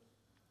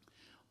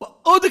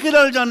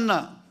 উদখিলাল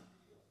জান্নাহ,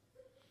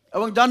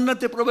 এবং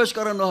জান্নাতে প্রবেশ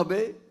করানো হবে,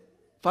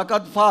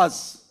 ফাকাদ ফাজ,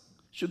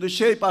 শুধু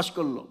সেই পাশ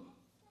করলো।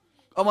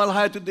 আমাল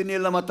হায়াতুদ দুনিয়া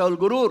ইল্লা মাতাউল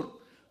গুরুর,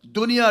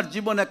 দুনিয়ার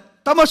জীবন এক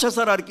তামাশা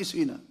ছাড়া আর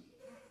কিছুই না।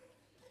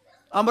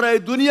 আমরা এই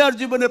দুনিয়ার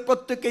জীবনে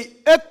প্রত্যেকেই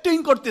অ্যাক্টিং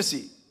করতেছি,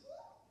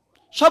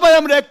 সবাই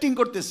আমরা অ্যাক্টিং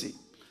করতেছি,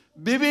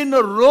 বিভিন্ন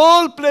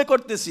রোল প্লে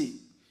করতেছি।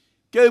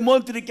 কেউ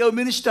মন্ত্রী, কেউ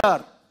মিনিস্টার,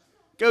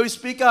 কেউ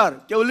স্পিকার,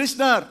 কেউ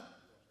লিসনার,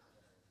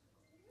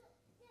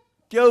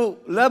 কেউ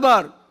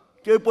লেবার,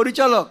 কেউ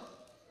পরিচালক।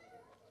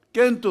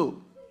 কিন্তু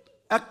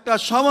একটা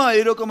সময়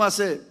এরকম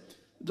আছে,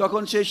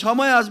 যখন সেই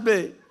সময় আসবে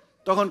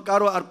তখন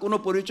কারো আর কোনো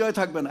পরিচয়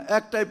থাকবে না।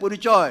 একটাই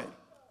পরিচয়,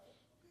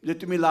 যে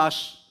তুমি লাশ,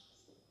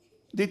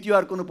 দ্বিতীয়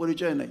আর কোনো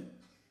পরিচয় নাই।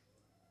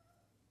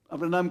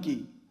 আপনার নাম কি?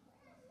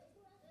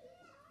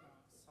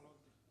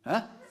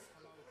 হ্যাঁ,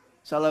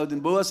 সালাউদ্দিন।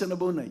 বউ আছে না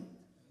বউ নাই?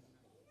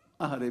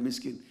 আহারে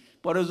মিসকিন,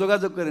 পরে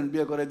যোগাযোগ করেন,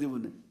 বিয়ে করে দিব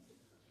না।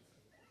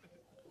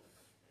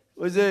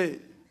 ওই যে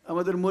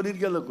আমাদের মনির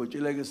গেল, কই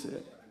চলে গেছে।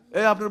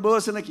 এই আপনার বউ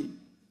আছে নাকি?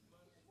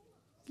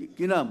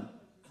 কি নাম?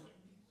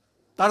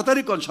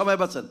 তাড়াতাড়ি কোন, সময়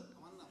বাঁচান।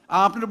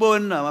 আপনার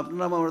বউয়ের নাম, আপনার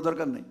নাম আমার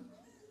দরকার নেই।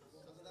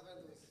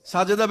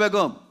 সাজেদা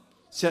বেগম,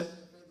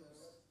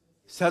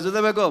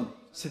 সাজেদা বেগম,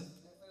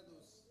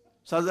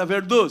 সাজেদা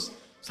ফেরদৌস,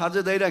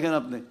 সাজেদাই রাখেন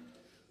আপনি।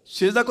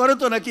 সেজদা করে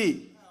তো নাকি?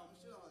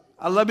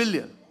 আল্লাহ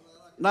বিল্লাহ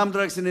নামটা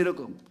রাখছেন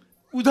এরকম।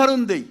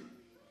 উদাহরণ দেই,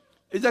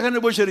 এই যেখানে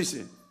বসে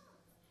রয়েছে,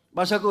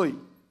 বাসা কই?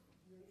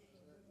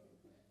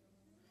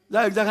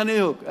 যাই হোক, যেখানেই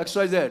হোক,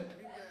 XYZ,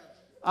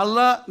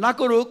 আল্লাহ না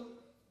করুক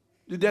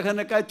যদি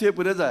এখানে কায় থুয়ে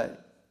পড়ে যায়,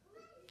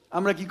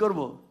 আমরা কি করব?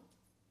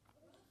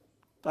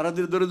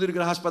 তাড়াতাড়ি দৌড়াদৌড়ি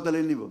করে হাসপাতালে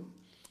নিব।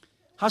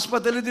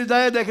 হাসপাতালে যদি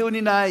যায় দেখে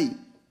উনি নাই,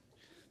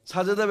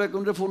 সাজেদা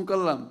বেগমকে ফোন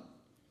করলাম,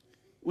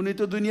 উনি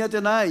তো দুনিয়াতে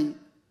নাই,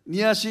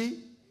 নিয়ে আসি।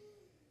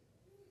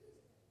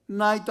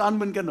 নাই তো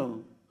আনবেন কেন?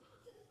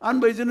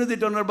 আনবো এই জন্য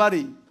যেটা ওনার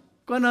বাড়ি।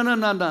 কয় না না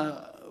না না,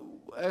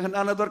 এখন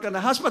আনা দরকার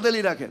নেই,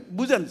 হাসপাতালেই রাখেন।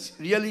 বুঝেন,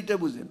 রিয়ালিটিটা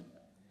বুঝেন।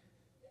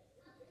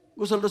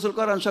 গোসল টোসল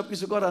করান, সব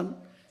কিছু করান।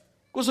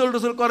 গোসল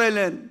টোসল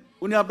করাইলেন,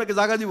 উনি আপনাকে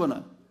জায়গা দিব না।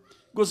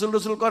 গোসল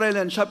টোসল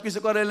করাইলেন, সব কিছু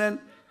করাইলেন,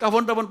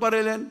 কাফন টাফন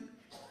পরাইলেন।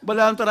 বলে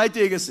আমি তো রাইতে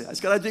হয়ে গেছে,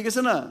 আজকে রাইতে হয়ে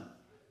গেছে না।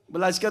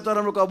 বলে আজকে তো আর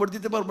আমরা কবর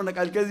দিতে পারবো না,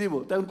 কালকে দিব।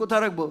 তখন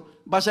কোথায় রাখবো?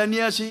 বাসায়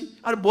নিয়ে আসি।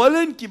 আর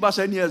বলেন কি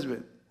বাসায় নিয়ে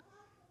আসবেন?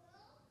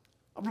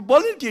 আপনি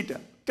বলেন কি এটা?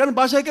 কেন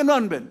বাসায় কেন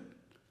আনবেন?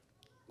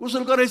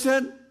 গোসল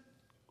করাইছেন,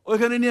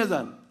 ওইখানে নিয়ে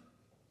যান,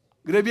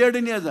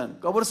 গ্রেভিয়ার্ডে নিয়ে যান,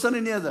 কবরস্থানে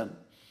নিয়ে যান।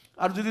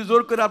 আর যদি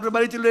জোর করে আপনার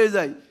বাড়িতে লয়ে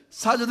যায়,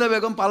 সাজেদা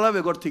বেগম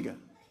পালাবে ঘর থেকে।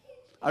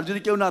 আর যদি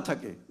কেউ না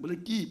থাকে, বলে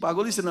কি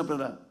পাগল হইছেন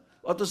আপনারা,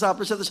 অথচ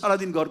আপনার সাথে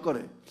সারাদিন ঘর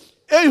করে।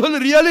 এই হলো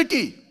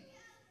রিয়ালিটি,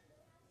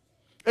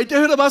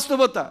 এইটাই হলো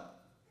বাস্তবতা।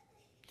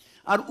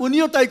 আর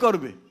উনিও তাই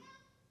করবে,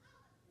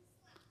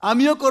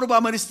 আমিও করবো,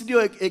 আমার স্ত্রীও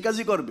এই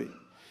কাজই করবে।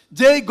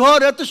 যেই ঘর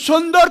এত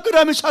সুন্দর করে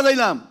আমি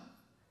সাজাইলাম,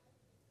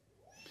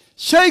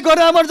 সেই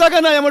ঘরে আমার জায়গা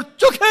নাই, আমার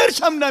চোখের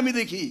সামনে আমি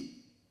দেখি।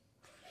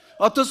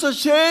 অথচ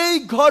সেই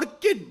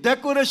ঘরকে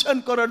ডেকোরেশন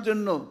করার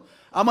জন্য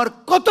আমার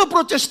কত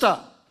প্রচেষ্টা।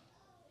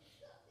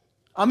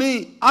 আমি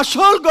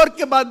আসল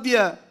ঘরকে বাদ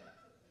দিয়া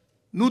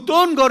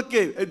নতুন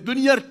ঘরকে,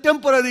 দুনিয়ার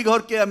টেম্পোরারি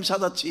ঘরকে আমি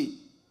সাজাচ্ছি।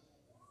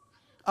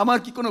 আমার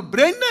কি কোনো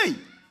ব্রেন নাই?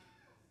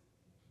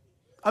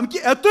 আমি কি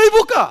এতই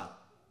বোকা?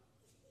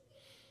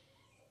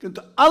 কিন্তু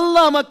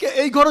আল্লাহ আমাকে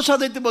এই ঘর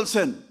সাজাইতে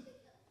বলছেন,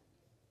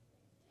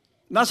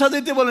 না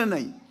সাজাইতে বলেন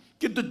নাই।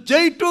 কিন্তু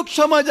যেইটুক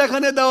সময়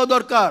যেখানে দেওয়া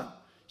দরকার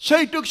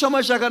সেইটুক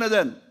সময় সেখানে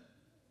দেন।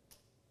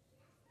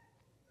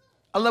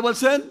 আল্লাহ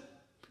বলছেন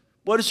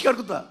পরিষ্কার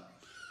কথা,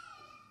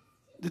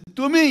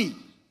 তুমি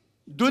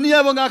দুনিয়া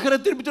এবং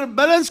আখিরাতের ভিতরে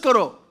ব্যালেন্স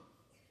করো।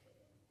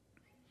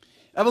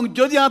 এবং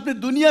যদি আপনি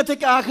দুনিয়া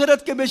থেকে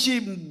আখিরাতকে বেশি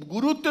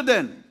গুরুত্ব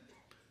দেন,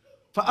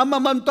 ফাআম্মা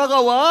মান তাগা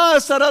ওয়া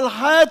আসারাল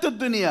হায়াতুদ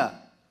দুনিয়া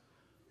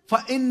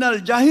ফাইন্নাল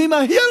জাহিমা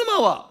হিয়াল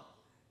মাওয়া,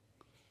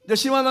 যে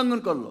সীমা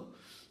লঙ্ঘন করলো,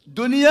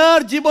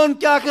 দুনিয়ার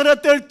জীবনকে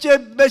আখিরাতের চেয়ে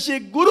বেশি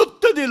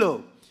গুরুত্ব দিল,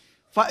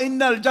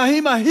 ফাইন্নাল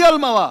জাহিমা হিয়াল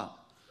মাওয়া,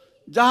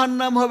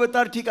 জাহান্নাম হবে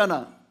তার ঠিকানা।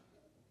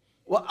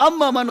 ওয়া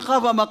আম্মা মান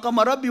খাফা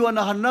মাকামা রাব্বি ওয়া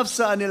নাহান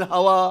নাফসা আনিল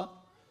হাওয়া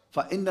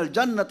ফাইন্নাল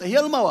জান্নাতা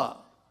হিয়াল মাওয়া,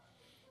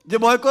 যে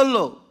ভয়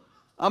করলো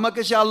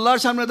আমাকে সে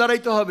আল্লাহর সামনে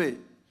দাঁড়াইতে হবে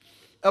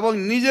এবং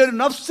নিজের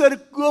নফসের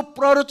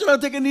কুপ্ররোচনা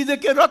থেকে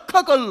নিজেকে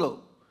রক্ষা করলো,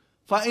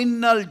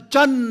 ফাইন্নাল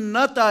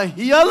জান্নাতা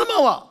হিয়াল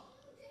মাওয়া,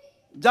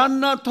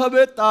 জান্নাত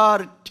হবে তার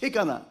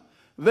ঠিকানা।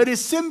 Very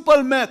simple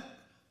math.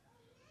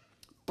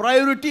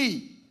 Priority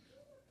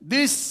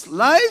this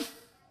life,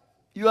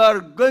 you are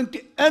going to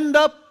end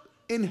up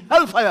in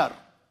hellfire.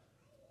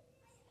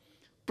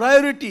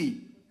 Priority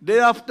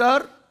day after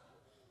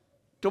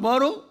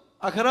tomorrow,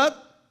 akhirat,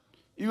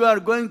 you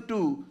are going to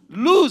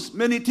lose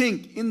many things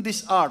in this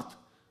earth,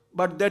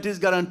 but that is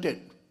guaranteed.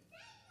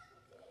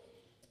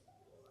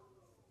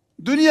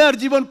 দুনিয়ার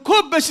জীবন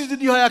খুব বেশি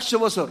যদি হয় 100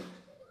 বছর,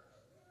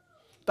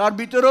 তার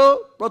ভিতরেও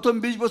প্রথম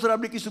 20 বছর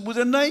আপনি কিছু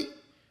বুঝেন নাই,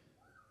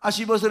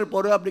 80 বছরের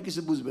পরেও আপনি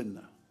কিছু বুঝবেন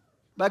না,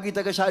 বাকি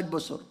থাকে 60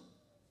 বছর।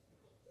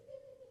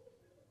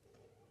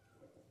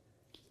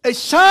 এই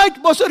 60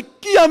 বছর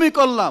কি আমি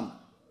করলাম?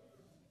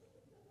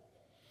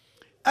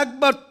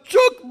 একবার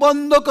চোখ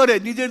বন্ধ করে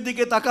নিজের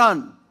দিকে তাকান।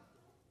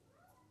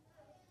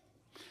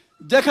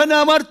 যেখানে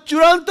আমার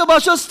চূড়ান্ত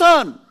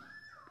বাসস্থান,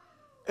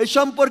 এই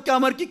সম্পর্কে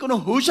আমার কি কোনো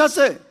হুঁশ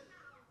আছে?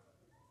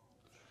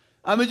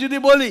 আমি যদি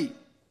বলি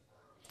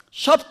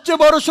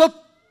সবচেয়ে বড়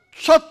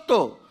সত্য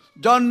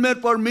জন্মের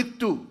পর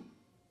মৃত্যু,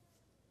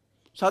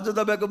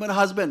 সাজেদা বেগমের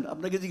হাজবেন্ড,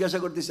 আপনাকে জিজ্ঞাসা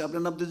করতেছি,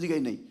 আপনার নাম তো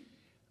জিজ্ঞাই নেই,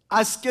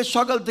 আজকে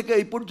সকাল থেকে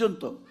এই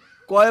পর্যন্ত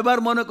কয়বার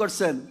মনে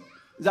করছেন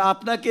যে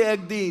আপনাকে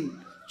একদিন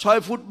 6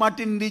 ফুট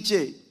মাটির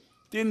নিচে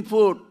 3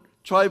 ফুট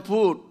 6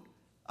 ফুট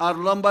আর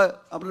লম্বা,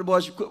 আপনার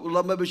বয়স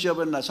লম্বা বেশি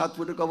হবেন না, 7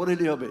 ফুটের কবর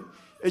হলেই হবে,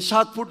 এই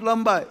 7 ফুট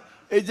লম্বায়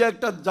এই যে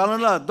একটা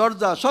জানালা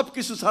দরজা সব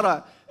কিছু ছাড়া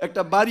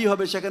একটা বাড়ি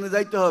হবে, সেখানে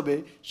যাইতে হবে,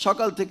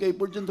 সকাল থেকে এই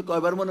পর্যন্ত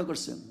কয়বার মনে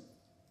করছেন?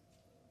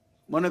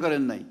 মনে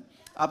করেন নাই।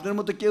 আপনার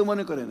মতো কেউ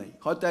মনে করে নাই,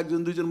 হয়তো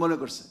 1-2 জন মনে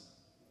করছে।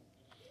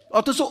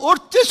 অথচ ওর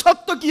চেয়ে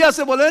সত্য কি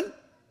আছে বলেন?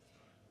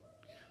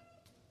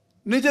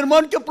 নিজের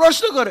মনকে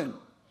প্রশ্ন করেন।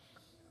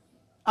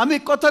 আমি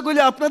কথাগুলি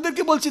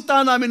আপনাদেরকে বলছি তা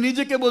না, আমি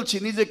নিজেকে বলছি,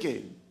 নিজেকে।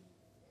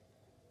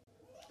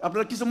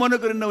 আপনারা কিছু মনে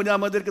করেন না উনি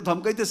আমাদেরকে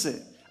ধমকাইতেছে,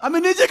 আমি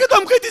নিজেকে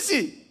ধমকাইতেছি।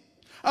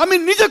 আমি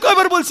নিজে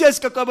কয়বার বলছি,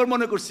 আজকে কয়বার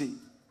মনে করছি।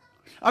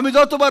 আমি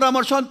যতবার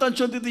আমার সন্তান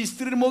সন্ততি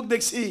স্ত্রীর মুখ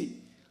দেখছি,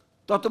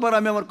 ততবার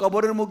আমি আমার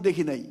কবরের মুখ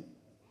দেখি নাই,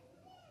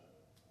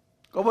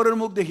 কবরের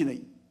মুখ দেখি নাই।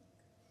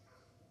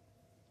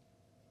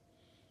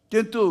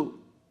 কিন্তু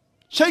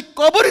সেই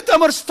কবরই তো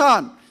আমার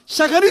স্থান,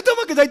 সেখানেই তো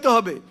আমাকে যাইতে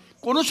হবে।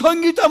 কোনো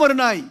সঙ্গী তো আমার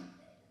নাই,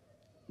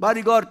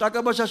 বাড়িঘর টাকা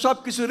পয়সা সব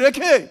কিছু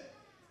রেখে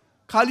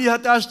খালি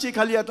হাতে আসছি,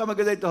 খালি হাতে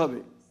আমাকে যাইতে হবে।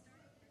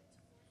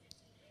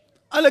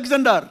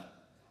 আলেকজান্ডার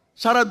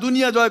সারা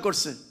দুনিয়া জয়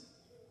করছে,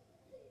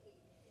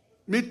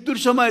 মৃত্যুর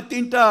সময়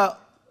 3টা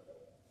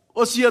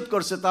ওসিয়ত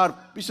করছে তার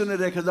পিছনে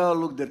রেখে যাওয়া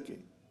লোকদেরকে,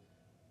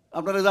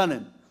 আপনারা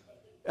জানেন।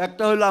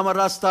 একটা হলো আমার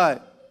রাস্তায়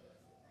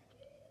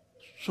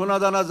সোনা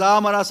দানা যা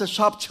আমার আছে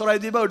সব ছড়াই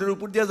দিবা, ওটার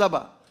উপর দিয়ে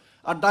যাবা।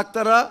 আর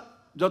ডাক্তাররা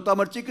যত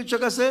আমার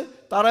চিকিৎসক আছে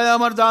তারাই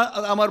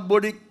আমার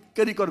বডি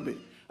ক্যারি করবে।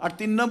 আর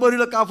 3 নম্বর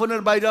হলো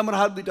কাফনের বাইরে আমার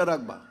হাত 2টা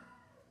রাখবা।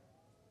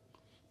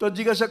 তো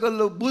জিজ্ঞাসা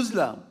করলো,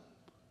 বুঝলাম,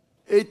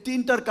 এই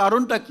 3টার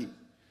কারণটা কি?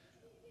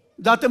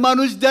 যাতে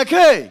মানুষ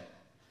দেখে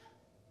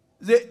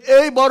যে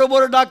এই বড়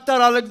বড় ডাক্তার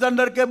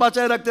আলেকজান্ডারকে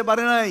বাঁচায় রাখতে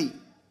পারে নাই।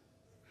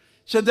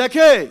 সে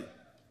দেখে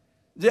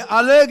যে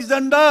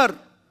আলেকজান্ডার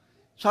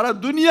সারা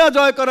দুনিয়া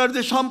জয় করার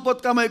যে সম্পদ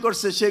কামাই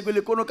করছে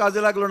সেগুলি কোনো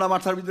কাজে লাগলো না,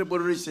 মাথার ভিতরে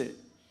পড়ে রয়েছে।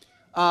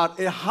 আর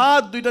এই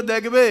হাত 2টা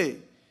দেখবে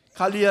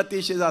খালি হাতে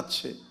এসে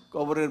যাচ্ছে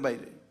কবরের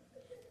বাইরে।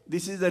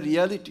 This is the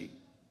reality.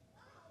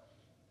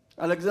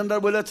 Alexander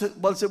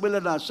বলছে বলে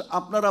না,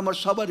 আপনার আমার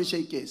সবারই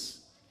সেই কেস।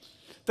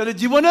 তাহলে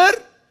জীবনের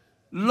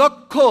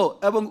লক্ষ্য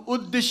এবং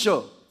উদ্দেশ্য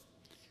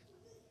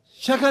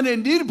সেখানে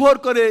নির্ভর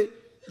করে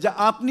যে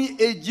আপনি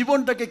এই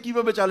জীবনটাকে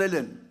কিভাবে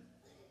চালালেন।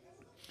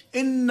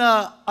 ইন্না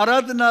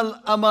আরাদনাল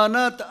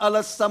আমানাত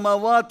আলাস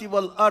সামাওয়াতি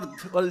ওয়াল আরদ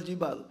ওয়াল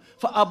জিবাল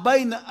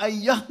ফাআবাইনা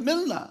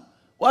আইয়াহমিলনা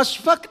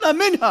ওয়াশফাকনা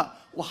মিনহা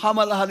ওয়া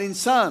হামালাহাল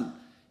ইনসান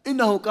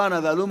ইন্নাহু কানা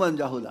যালুমান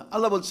জাহুলা।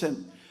 আল্লাহ বলছেন,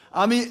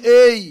 আমি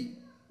এই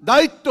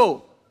দায়িত্ব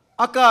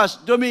আকাশ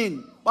জমিন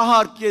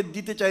পাহাড়কে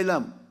দিতে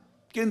চাইলাম,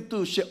 কিন্তু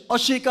সে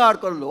অস্বীকার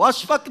করলো।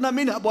 ওয়াশফাকনা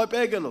মিনহা, ভয়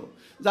পেয়ে গেল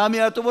যে আমি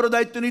এত বড়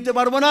দায়িত্ব নিতে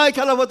পারবো না, এই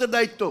খেলাফতের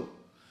দায়িত্ব।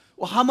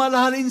 ও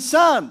হামালাহাল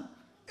ইনসান,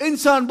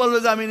 ইনসান বলবে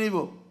যে আমি নিব,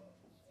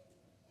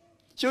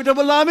 সে ওটা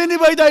বললো আমি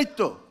নিব এই দায়িত্ব।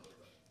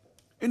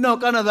 ইন্নাহু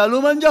কানা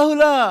যালুমান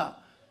জাহুলা,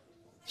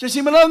 সে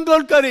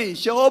সীমালঙ্ঘনকারী,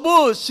 সে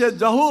অবুঝ, সে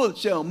জাহুল,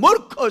 সে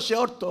মূর্খ, সে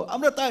অর্থ।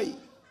 আমরা তাই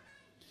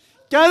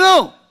কেন?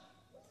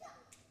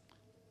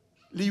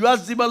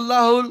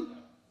 লিয়াযিবাল্লাহুল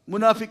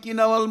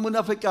মুনাফিকিনা ওয়াল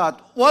মুনাফিকাত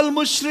ওয়াল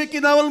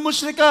মুশরিকিনা ওয়াল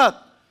মুশরিকাত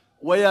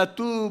ওয়া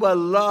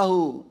ইয়াতুবাল্লাহু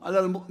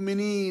আলাল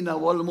মুমিনিনা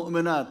ওয়াল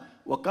মুমিনাত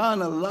ওয়া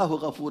কানা আল্লাহু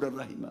গফুরুর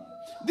Rahima.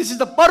 This is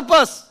the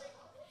purpose.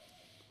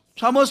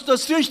 সমস্ত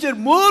সৃষ্টির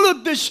মূল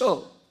উদ্দেশ্য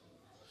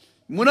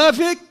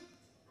মুনাফিক,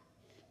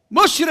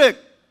 মুশরিক,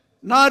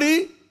 নারী,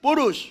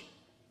 পুরুষ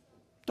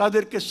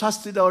তাদেরকে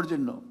শাস্তি দেওয়ার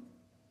জন্য।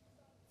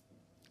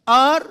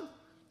 আর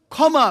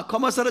ক্ষমা,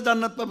 ক্ষমা ছাড়া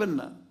জান্নাত পাবেন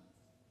না।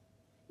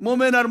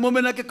 মোমেন আর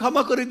মোমেনাকে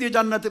ক্ষমা করে দিয়ে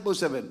জান্নাতে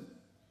পৌঁছাবেন।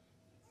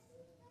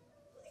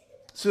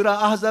 সূরা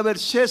আহজাবের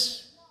শেষ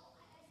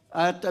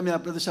আয়াতটা আমি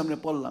আপনাদের সামনে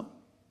পড়লাম।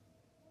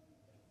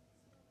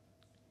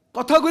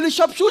 কথাগুলি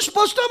সব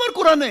সুস্পষ্ট আমার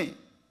কোরআনে,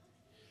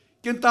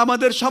 কিন্তু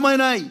আমাদের সময়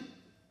নাই।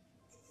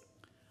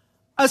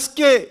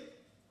 আজকে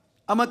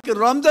আমাকে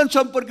রমজান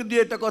সম্পর্কে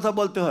দিয়ে একটা কথা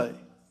বলতে হয়।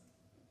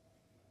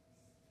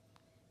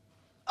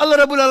 আল্লাহ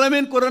রাব্বুল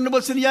আলামিন কোরআনে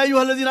বলছেন, ইয়া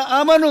আইয়ুহাল্লাযিনা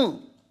আমানু,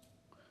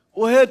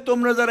 ওহে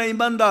তোমরা যারা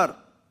ঈমানদার,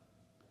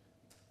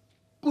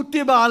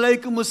 কুতিবা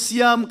আলাইকুমুস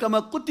সিয়াম কামা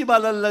কুতিবা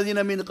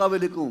আলাল্লাযিনা মিন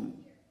ক্বাবলিকুম।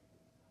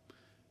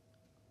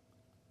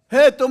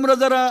 হে তোমরা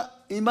যারা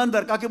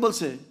ঈমানদার, কাকে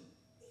বলছে?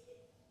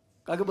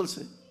 কাকে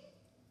বলছে?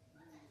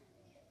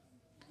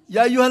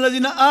 ইয়া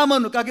আইয়ুহাল্লাযিনা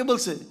আমানু কাকে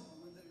বলছে?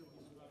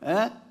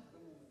 হ্যাঁ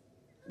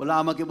বলে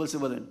আমাকে বলছে।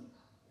 বলেন,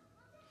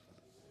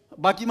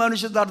 বাকি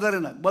মানুষের দাঁড়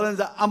না, বলেন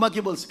যে আমাকে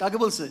বলছে। কাকে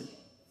বলছে?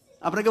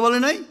 আপনাকে বলে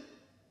নাই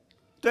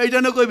তো এইটা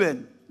না কইবেন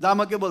যে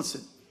আমাকে বলছে।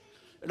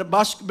 এটা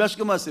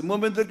ব্যাসকম আছে,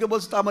 মোমেনদেরকে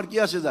বলছে তো আমার কি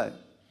আসে যায়।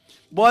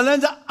 বলেন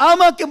যে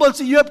আমাকে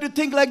বলছে। You have to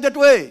think like that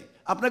way.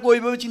 আপনাকে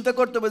ওইভাবে চিন্তা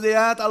করতে হবে যে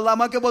আল্লাহ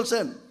আমাকে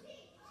বলছেন।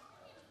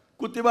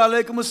 কুতিবা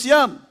আলাইকুমুস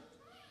সিয়াম,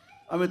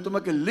 আমি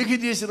তোমাকে লিখে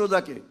দিয়েছি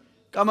রোজাকে,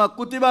 কামা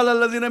কুতিবা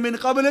আলাল্লাযিনা মিন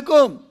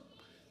ক্বাবলিকুম,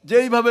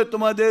 যেইভাবে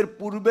তোমাদের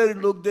পূর্বের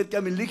লোকদেরকে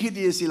আমি লিখে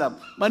দিয়েছিলাম।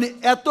 মানে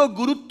এত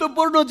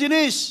গুরুত্বপূর্ণ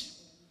জিনিস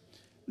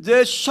যে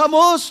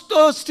সমস্ত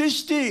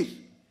সৃষ্টির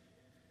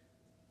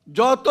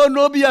যত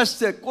নবী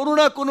আসছে কোনো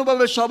না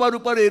কোনোভাবে সবার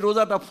উপরে এই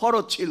রোজাটা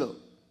ফরজ ছিল।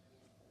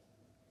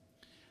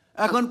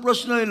 এখন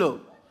প্রশ্ন হইল,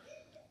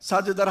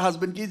 সাজেদার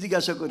হাজবেন্ড কি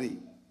জিজ্ঞাসা করি,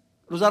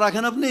 রোজা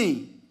রাখেন আপনি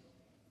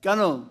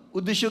কেন?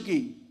 উদ্দেশ্য কি?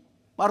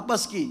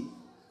 পারপাস কি?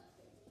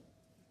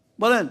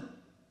 বলেন।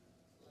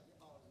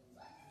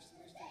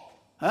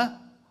 হ্যাঁ,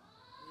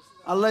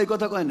 আল্লাহ এই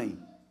কথা কয় নাই,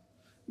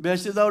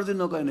 বেহেশতে যাওয়ার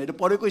জন্য কয় নাই, এটা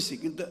পরে কইছি।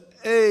 কিন্তু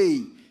এই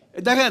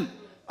দেখেন,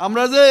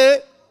 আমরা যে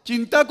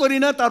চিন্তা করি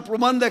না তার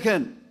প্রমাণ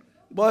দেখেন।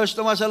 বয়স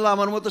তো মাশাআল্লাহ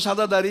আমার মতো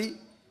সাদা দাড়ি,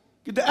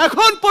 কিন্তু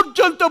এখন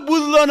পর্যন্ত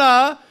বুঝলো না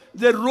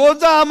যে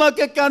রোজা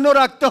আমাকে কেন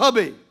রাখতে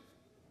হবে।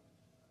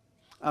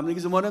 আপনি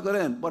কিছু মনে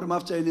করেন? পরে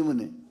মাফ চাইনি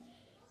মনে।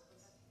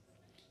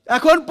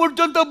 এখন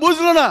পর্যন্ত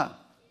বুঝলো না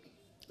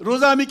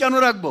রোজা আমি কেন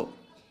রাখবো।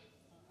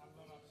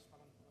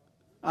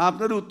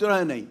 আপনার উত্তর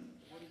হয় নাই,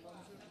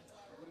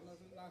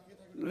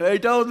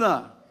 এইটাও না।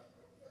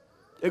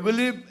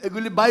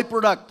 এগুলি বাই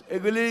প্রোডাক্ট,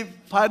 এগুলি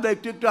ফায়দা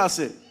একটু একটু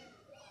আছে,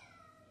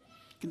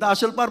 কিন্তু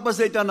আসল পারপাস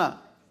এটা না।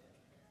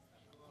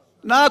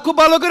 না, খুব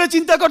ভালো করে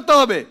চিন্তা করতে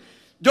হবে।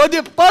 যদি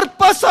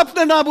পারপাস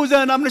আপনি না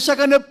বুঝেন, আপনি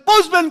সেখানে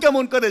পৌঁছবেন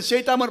কেমন করে,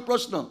 সেইটা আমার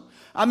প্রশ্ন।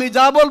 আমি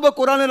যা বলবো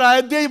কোরআনের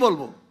আয়াত দিয়েই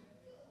বলবো।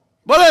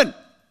 বলেন,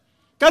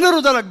 কেন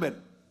রোজা রাখবেন?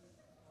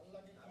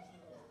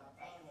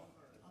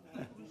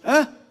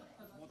 হ্যাঁ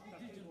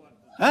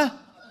হ্যাঁ,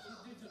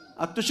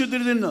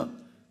 আত্মশুদ্ধির জন্য।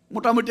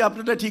 মোটামুটি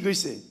আপনারটা ঠিক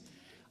হয়েছে।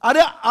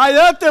 আরে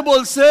আয়াতে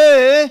বলছে,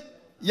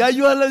 ইয়া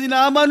আইয়ুহাল্লাযিনা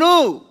আমানু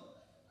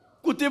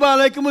কুতিবা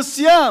আলাইকুমুস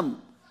সিয়াম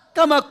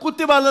কামা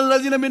কুতিবা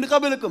আলাল্লাযিনা মিন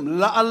ক্বাবলিকুম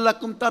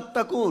লাআল্লাকুম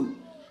তাত্তাকুন,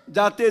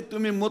 যাতে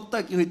তুমি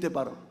মুত্তাকি হইতে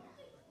পারো।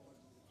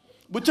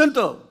 বুঝছেন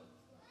তো?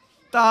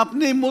 তা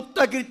আপনি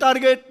মুত্তাকির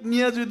টার্গেট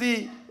নিয়ে যদি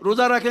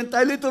রোজা রাখেন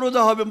তাইলে তো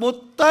রোজা হবে।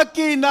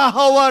 মুত্তাকি না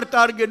হওয়ার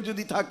টার্গেট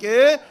যদি থাকে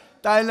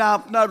তাইলে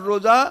আপনার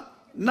রোজা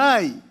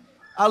নাই।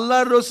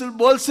 আল্লাহর রাসূল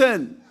বলছেন,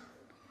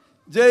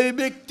 যে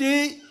ব্যক্তি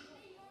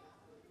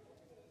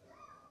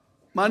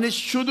মানে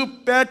শুধু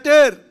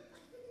পেটের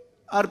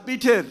আর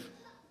পিঠের,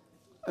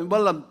 আমি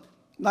বললাম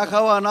না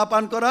খাওয়া না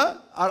পান করা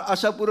আর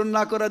আশা পূরণ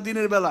না করা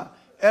দিনের বেলা,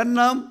 এর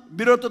নাম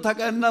বিরত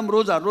থাকা, এর নাম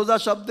রোজা। রোজা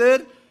শব্দের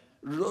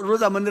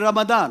রোজা মানে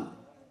রমাদান,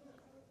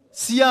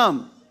 সিয়াম।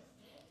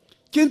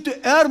 কিন্তু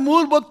এর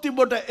মূল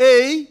বক্তব্যটা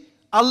এই,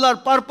 আল্লাহর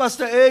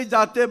পারপাসটা এই,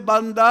 যাতে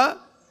বান্দা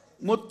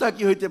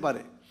মুত্তাকি হইতে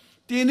পারে।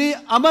 তিনি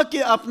আমাকে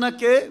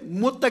আপনাকে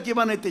মুত্তাকি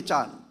বানাইতে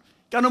চান।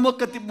 কেন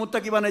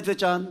মুত্তাকি বানাইতে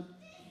চান?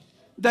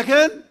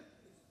 দেখেন,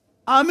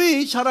 আমি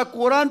সারা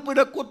কোরআন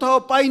পড়ে কোথাও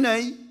পাই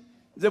নাই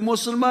যে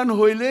মুসলমান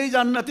হইলেই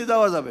জান্নাতে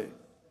যাওয়া যাবে।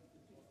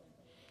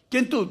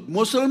 কিন্তু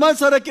মুসলমান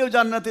ছাড়া কেউ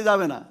জান্নাতে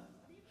যাবে না।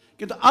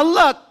 কিন্তু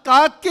আল্লাহ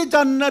কাকে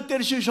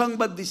জান্নাতের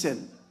সুসংবাদ দিছেন?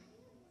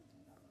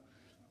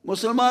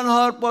 মুসলমান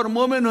হওয়ার পর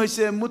মোমেন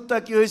হয়েছে,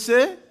 মুত্তাকি হয়েছে,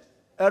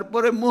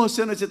 এরপরে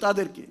মুহসিন হয়েছে,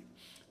 তাদেরকে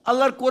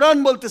আল্লাহর কোরআন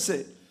বলতেছে,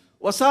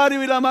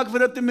 وسارعوا إلى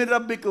مغفرة من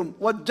ربكم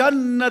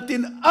وجنة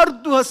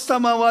أرضها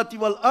السماوات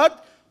والأرض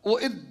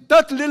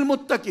وأعدت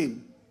للمتقين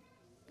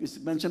কিছু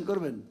মেনশন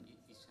করবেন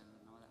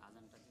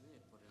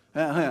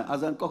হ্যাঁ হ্যাঁ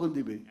আজান কখন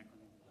দিবে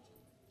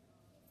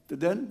তো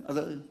দেন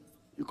আজান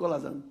ইউ কল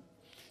আজান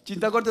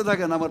চিন্তা করতে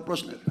থাকেন আমার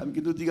প্রশ্ন আমি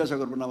কিন্তু জিজ্ঞাসা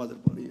করব নামাজের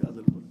পরে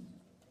আজান পরে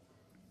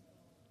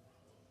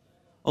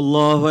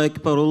الله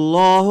أكبر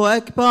الله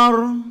أكبر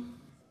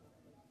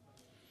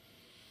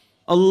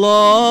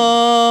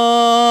الله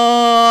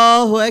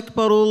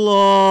أكبر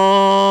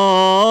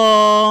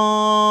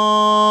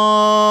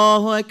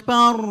الله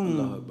أكبر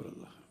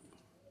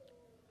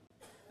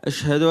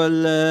أشهد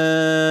أن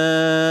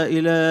لا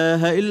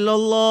إله إلا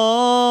الله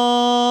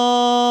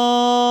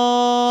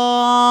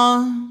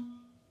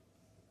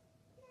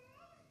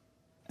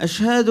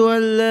أشهد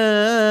أن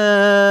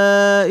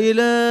لا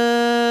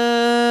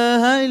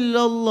إله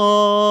إلا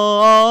الله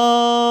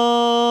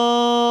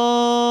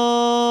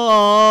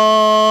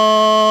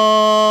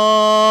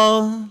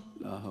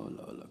لا حول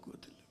ولا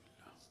قوة إلا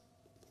بالله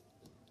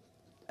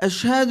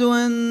أشهد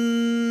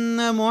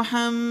أن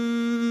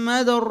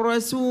محمد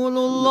رسول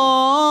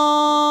الله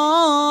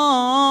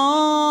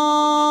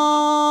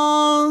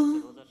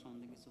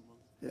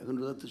এখন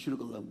রোজা শুরু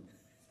করলাম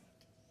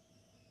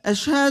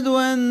أشهد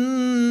أن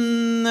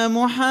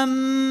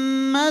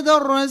محمد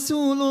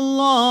رسول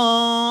الله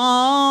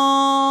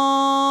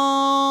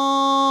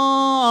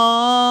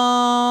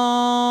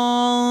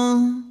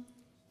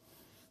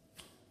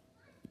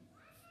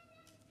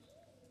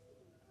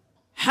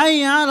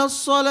حي على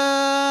الصلاة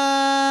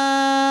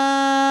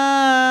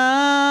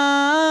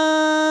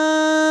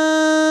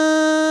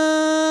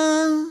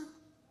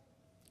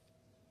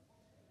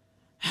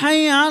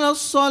حي على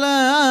الصلاة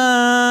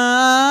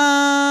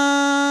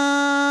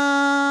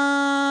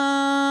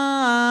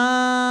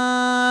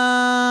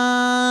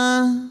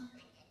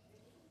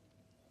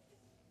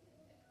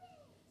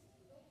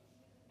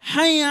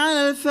حي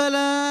على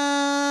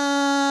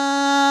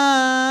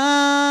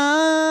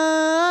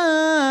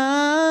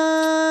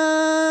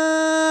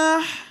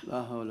الفلاح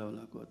لا حول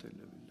ولا قوة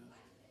إلا بالله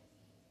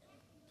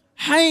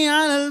حي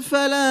على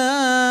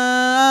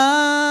الفلاح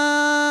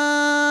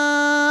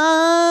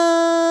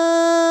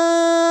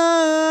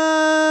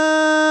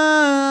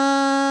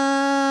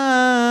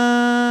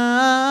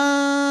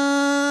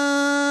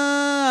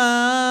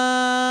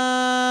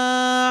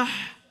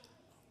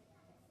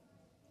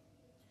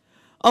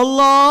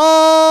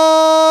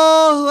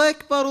الله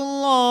أكبر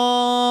الله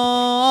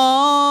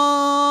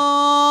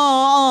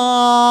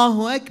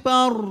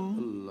أكبر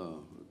الله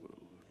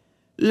أكبر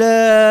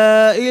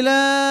لا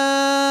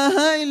إله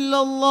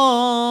إلا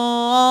الله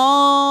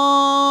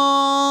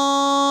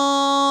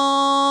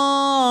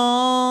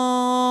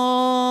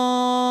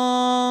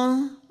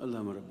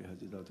اللهم رب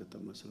هذه الدعوة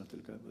التامة صلاة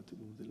الكعبة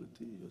المهدلة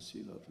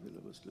وسيلة في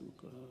الأسلام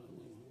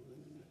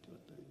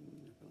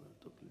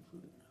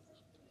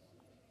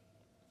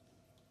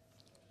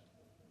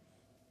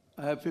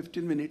I have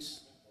 15 minutes.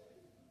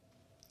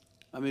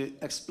 আমি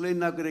এক্সপ্লেইন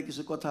না করে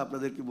কিছু কথা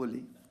আপনাদেরকে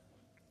বলি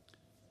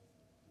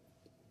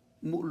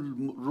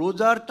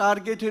রোজার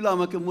টার্গেট হলো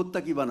আমাকে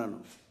মুত্তাকি বানানো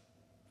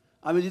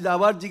আমি যদি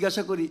আবার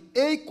জিজ্ঞাসা করি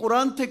এই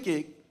কোরআন থেকে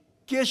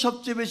কে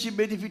সবচেয়ে বেশি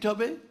বেনিফিট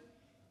হবে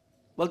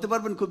বলতে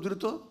পারবেন খুব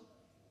দ্রুত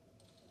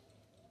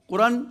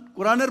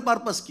কোরআনের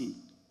পারপাস কি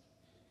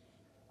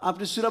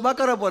আপনি সূরা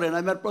বাকারা পড়েন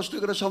আমি আর প্রশ্ন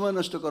করে সময়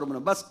নষ্ট করব না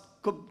বাস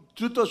খুব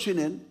দ্রুত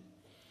শুনেন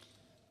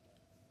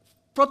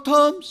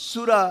প্রথম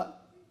সূরা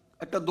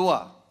একটা দোয়া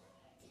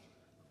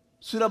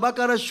সূরা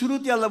বাকারার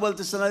শুরুতে আল্লাহ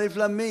বলতেছেন আলিফ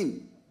লাম মিম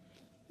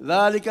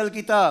যালিকাল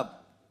কিতাব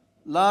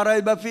লা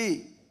রাইবা ফি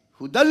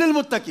হুদাল লিল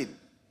মুত্তাকিন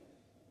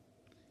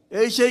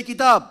এই সেই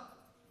কিতাব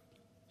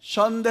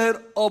সন্দেহের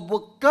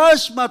অবকাশ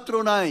মাত্র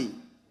নাই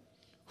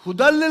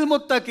হুদাল লিল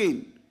মুত্তাকিন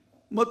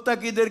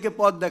মুত্তাকিদেরকে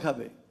পথ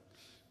দেখাবে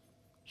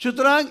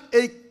সুতরাং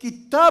এই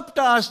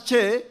কিতাবটা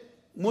আসছে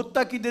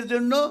মুত্তাকিদের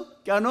জন্য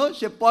কেন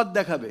সে পথ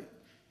দেখাবে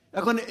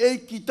এখন এই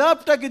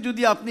কিতাবটাকে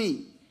যদি আপনি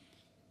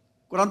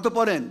কোরআন তো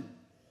পড়েন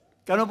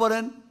কেন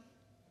পড়েন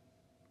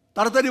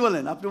তাড়াতাড়ি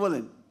বলেন আপনি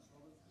বলেন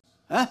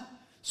হ্যাঁ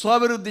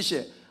সওয়াবের উদ্দেশ্যে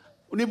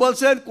উনি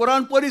বলছেন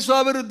কোরআন পড়ি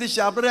সওয়াবের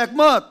উদ্দেশ্যে আপনারা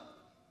একমত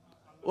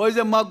ওই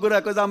যে মাগগুরা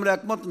কই আমরা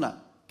একমত না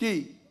কি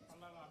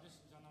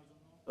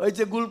ওই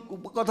যে গুল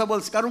কথা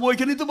বলছে কারণ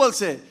ওইখানেই তো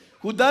বলছে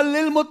হুদাল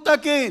লিল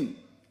মুত্তাকিন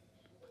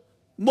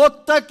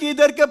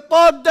মুত্তাকিদেরকে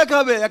পথ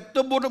দেখাবে একটা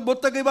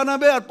মুত্তাকি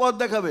বানাবে আর পথ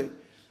দেখাবে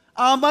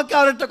আমাকে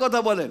আরেকটা কথা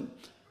বলেন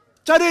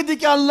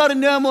চারিদিকে আল্লাহর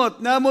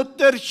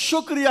নিয়ামতের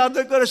শুকরিয়া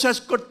আদায় করে শেষ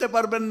করতে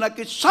পারবেন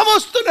নাকি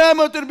সমস্ত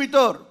নিয়ামতের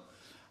ভিতর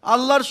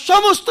আল্লাহর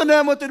সমস্ত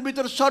নিয়ামতের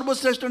ভিতর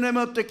সর্বশ্রেষ্ঠ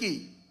নিয়ামতটা কি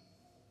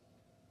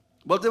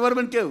বলতে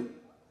পারবেন কেউ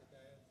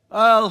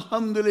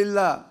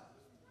আলহামদুলিল্লাহ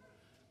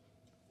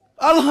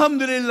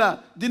আলহামদুলিল্লাহ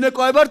দিনে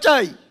কয়বার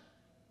চাই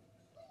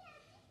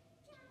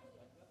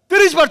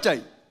 30 বার চাই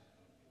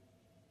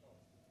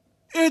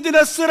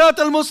ইহদিনাস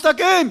সিরাতাল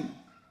মুস্তাকিম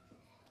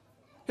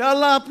হে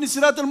আল্লাহ আপনি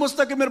সিরাতুল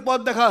মুস্তাকিমের পথ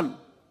দেখান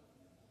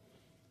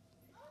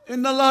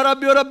ইন্নাল্লাহ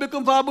রাব্বি ওয়া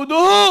রাব্বিকুম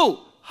ফাবুদুহু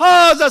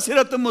হাযা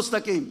সিরাতুল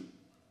মুস্তাকিম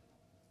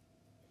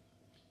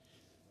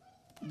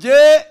যে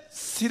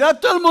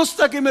সিরাতুল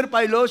মুস্তাকিমের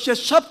পাইলো সে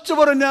সবচেয়ে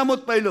বড়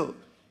নিয়ামত পাইলো,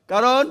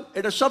 কারণ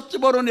এটা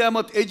সবচেয়ে বড়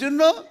নিয়ামত, এই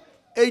জন্য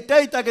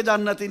এইটাই তাকে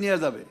জান্নাতে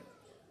নিয়ে যাবে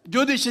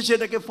যদি সে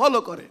সেটাকে ফলো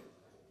করে।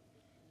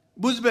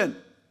 বুঝবেন,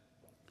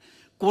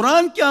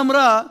 কোরআনকে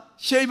আমরা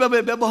সেইভাবে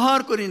ব্যবহার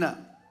করি না।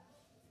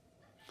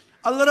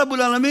 আল্লাহ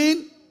রাব্বুল আলামিন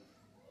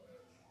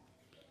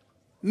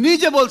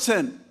নিজে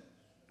বলছেন,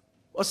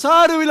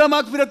 ওয়াসারিউ ইলা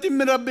মাগফিরাতিম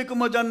মির রাব্বিকুম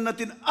ওয়া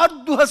জান্নাতিন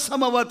আরদুহাস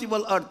সামাওয়াতি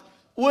ওয়াল আরদ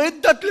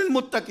উইদ্দাত লিল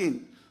মুত্তাকিন।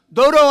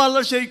 দৌড়াও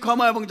আল্লাহ সেই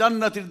ক্ষমা এবং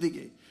জান্নাতের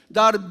দিকে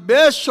যার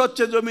বেশ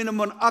হচ্ছে জমিন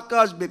এবং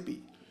আকাশ ব্যাপী।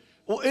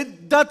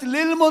 উইদ্দাত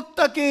লিল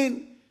মুত্তাকিন,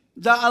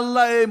 যা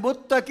আল্লাহ এই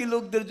মুত্তাকি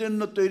লোকদের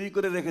জন্য তৈরি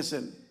করে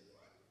রেখেছেন।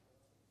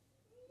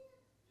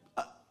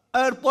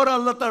 এরপর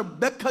আল্লাহ তার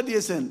ব্যাখ্যা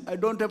দিয়েছেন, আই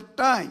ডোন্ট হ্যাভ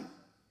টাইম।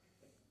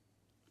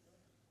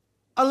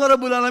 আল্লাহ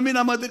রাব্বুল আলামিন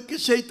আমাদেরকে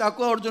সেই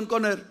তাকওয়া অর্জন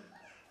করার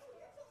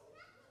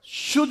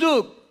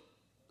সুযোগ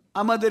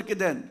আমাদেরকে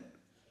দেন।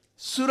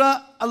 সূরা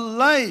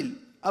আল-লাইল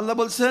আল্লাহ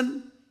বলছেন,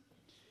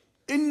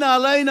 ইন্না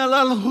আলাইনা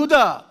লাল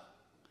হুদা,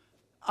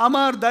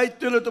 আমার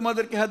দায়িত্ব হলো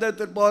তোমাদেরকে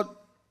হেদায়েতের পথ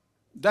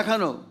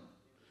দেখানো।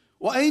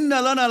 ওয়া ইন্না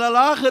লানা লাল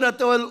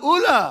আখিরাতা ওয়াল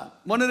উলা,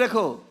 মনে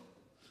রেখো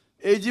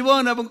এই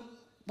জীবন এবং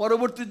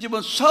পরবর্তী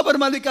জীবন সবার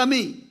মালিক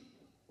আমি।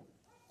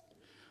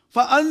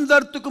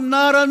 ফাআনজারতুকুম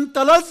নারান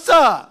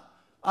তালাজ্জা,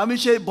 আমি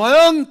সেই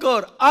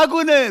ভয়ঙ্কর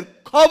আগুনের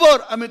খবর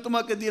আমি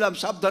তোমাকে দিলাম,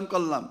 সাবধান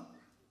করলাম।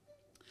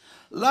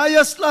 লা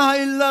ইয়াসলাহা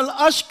ইল্লাল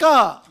আশকা,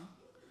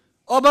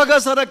 অভাগা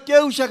ছাড়া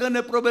কেউ সেখানে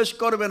প্রবেশ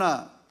করবে না।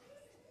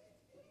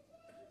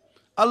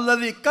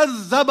 আল্লাযী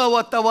কাযযাবা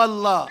ওয়া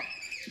তাওয়াল্লা,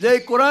 যে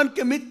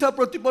কোরআনকে মিথ্যা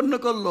প্রতিপন্ন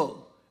করলো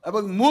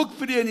এবং মুখ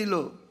ফিরিয়ে নিল।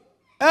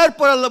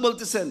 এরপর আল্লাহ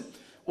বলতেছেন,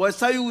 ওয়া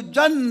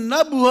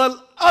সায়ুজান্নাবুল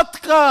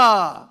আতকা,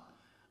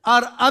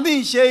 আর আমি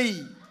সেই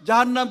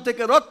জাহান্নাম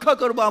থেকে রক্ষা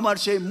করব আমার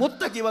সেই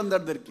মুত্তাকি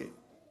বান্দাদেরকে।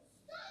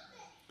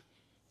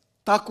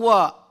 তাকওয়া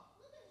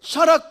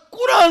সারা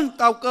কোরআন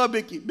তাকওয়া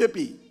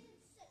ব্যাপী,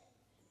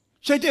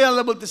 সেটাই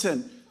আল্লাহ বলতেছেন,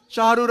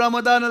 শাহরু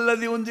রমাদান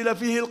আল্লাযী উনজিলা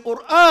ফীহিল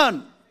কুরআন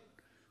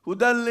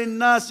হুদাল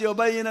লিন-নাসি ওয়া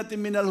বাইয়িনাতিন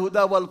মিনাল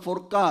হুদা ওয়াল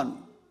ফুরকান।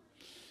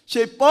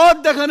 সেই পথ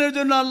দেখানোর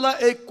জন্য আল্লাহ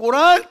এই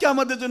কোরআনকে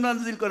আমাদের জন্য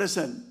নাযিল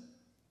করেছেন।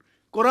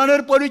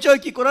 কোরআনের পরিচয়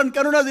কি? কোরআন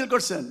কেন নাযিল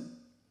করছেন?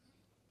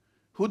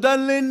 হুদাল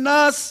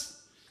লিন-নাস,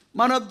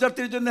 মানব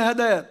জাতির জন্য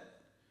হেদায়েত,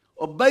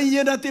 ও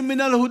বাইয়িনাতিন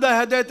মিনাল হুদা,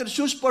 হেদায়েতের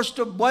সুস্পষ্ট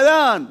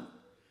বয়ান,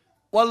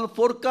 ওয়াল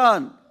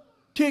ফুরকান,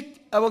 ঠিক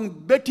এবং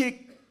বেঠিক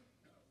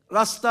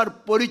রাস্তার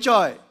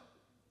পরিচয়।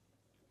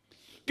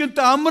 কিন্তু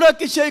আমরা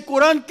কি সেই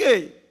কোরআনকে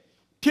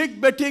ঠিক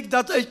বেঠিক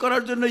যাচাই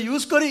করার জন্য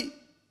ইউজ করি?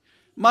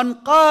 মান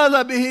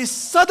কালা বিহি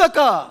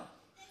সাদাকা,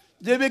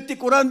 যে ব্যক্তি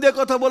কোরআন দিয়ে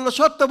কথা বলল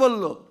সত্য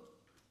বলল।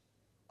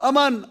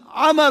 আমান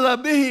আমালা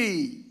বিহি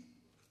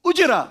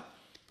উজরা,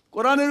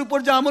 কোরআনের উপর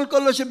যে আমল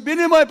করলো সে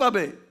বিনিময়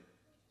পাবে।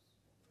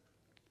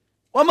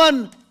 ওমান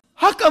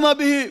হাকামা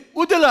বিহি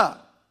উদলা,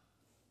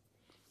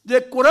 যে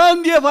কোরআন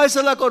দিয়ে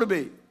ফয়সালা করবে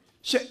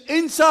সে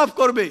ইনসাফ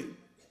করবে।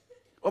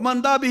 ওমান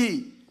দাবিহি,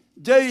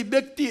 যেই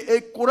ব্যক্তি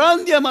এই কোরআন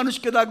দিয়ে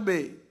মানুষকে ডাকবে,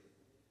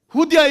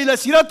 হুদিয়া ইলা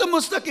সিরাতুল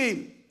মুস্তাকিম,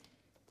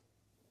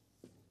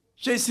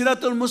 সেই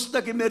সিরাতুল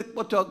মুস্তাকিমের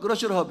পথে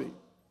অগ্রসর হবে।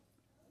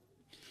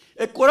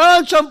 এই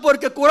কোরআন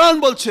সম্পর্কে কোরআন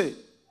বলছে,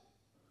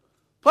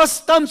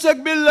 ফাস্তামসিক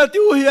বিল্লাতি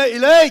উহিয়া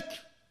ইলাইক,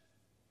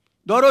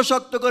 ধরো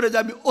শক্ত করে যে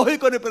আমি ওহী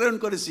করে প্রেরণ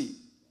করেছি।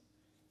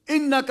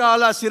 ইন্নাকা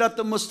আলা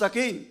সিরাতুল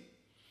মুস্তাকিম,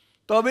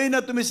 তবেই না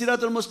তুমি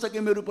সিরাতুল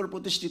মুস্তাকিমের উপর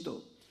প্রতিষ্ঠিত।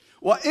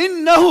 ওয়া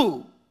ইন্নাহু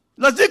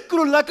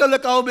লাযিকরুল লাকা ওয়া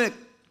লিকাওমিক,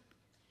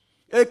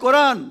 এই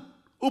কোরআন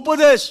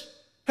উপদেশ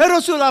হে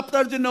রাসূল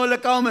আপনার জন্য ওয়া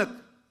লিকাওমিক।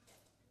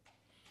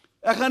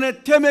 এখানে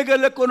থেমে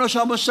গেলে কোনো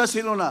সমস্যা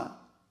ছিল না।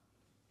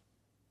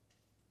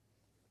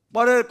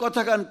 পরের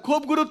কথাখান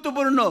খুব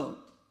গুরুত্বপূর্ণ,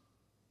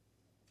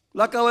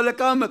 লাকা ওয়া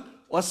লিকাওমিক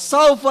ওয়া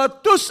সাওফা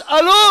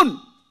তুসআলুন,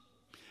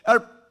 আর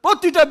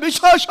প্রতিটা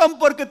বিষয়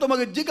সম্পর্কে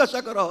তোমাকে জিজ্ঞাসা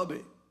করা হবে।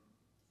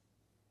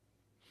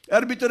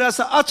 এর ভিতরে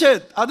আছে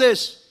আদেশ,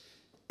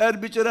 এর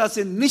ভিতরে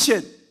আছে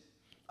নিষেধ।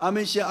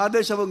 আমি সে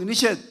আদেশ এবং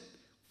নিষেধ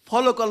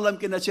ফলো করলাম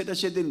কিনা সেটা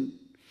সেদিন।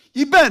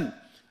 ইভেন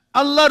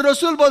আল্লাহর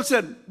রসুল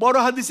বলছেন বড়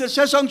হাদিসের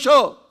শেষ অংশ,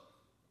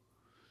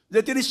 যে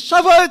তিনি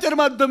শাফায়াতের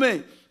মাধ্যমে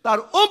তার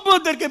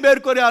উম্মতদেরকে বের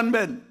করে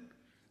আনবেন,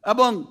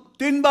 এবং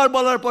তিনবার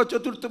বলার পর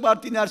চতুর্থবার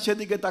তিনি আর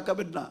সেদিকে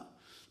তাকাবেন না।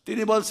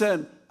 তিনি বলছেন,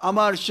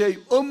 আমার সেই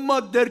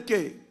উম্মতদেরকে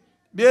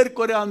বের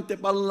করে আনতে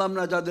পারলাম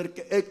না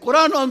যাদেরকে এই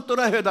কোরআন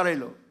অন্তরা হয়ে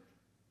দাঁড়াইল।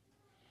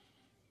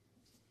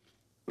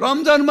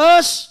 রমজান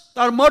মাস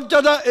তার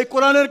মর্যাদা এই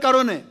কোরআনের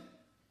কারণে।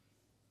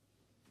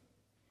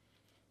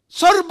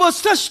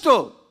 সর্বশ্রেষ্ঠ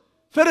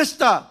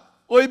ফেরেশতা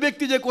ওই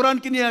ব্যক্তি যে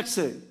কোরআনকে নিয়ে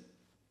আসছে,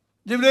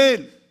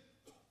 জিবরিল।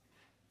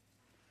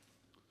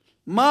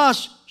 মাস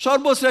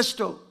সর্বশ্রেষ্ঠ,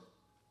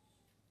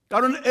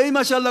 কারণ এই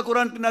মাসে আল্লাহ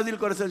কোরআনকে নাজিল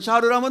করেছেন,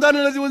 শাহরু রমাদান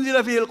আল্লাযী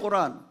উনজিলা ফীহিল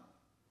কোরআন।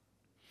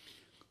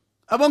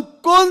 এবং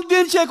কোন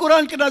দিন সে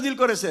কোরআনকে নাজিল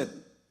করেছেন?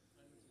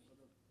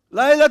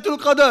 লাইলাতুল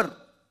কদর।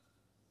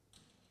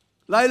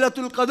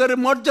 লাইলাতুল কদরের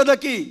মর্যাদা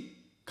কি?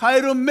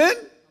 খায়রুম মিন,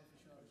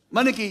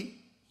 মানে কি?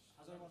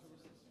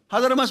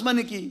 হাজার মাস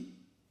মানে কি?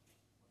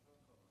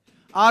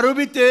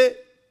 আরবিতে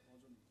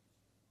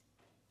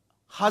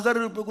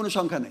হাজারের উপরে কোনো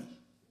সংখ্যা নেই।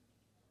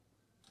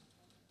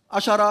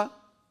 আশারা,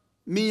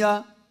 মিয়া,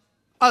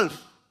 আলফ,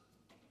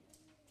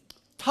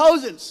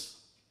 থাউজেন্ডস,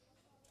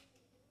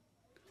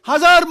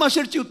 হাজার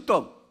মাসের চেয়ে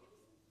উত্তম।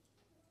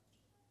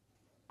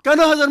 কেন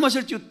হাজার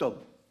মাসের চেয়ে উত্তম?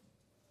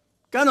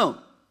 কেন?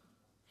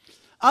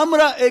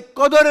 আমরা এই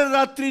কদরের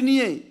রাত্রি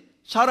নিয়ে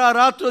সারা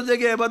রাত্র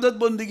জেগে ইবাদত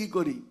বন্দেগী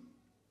করি,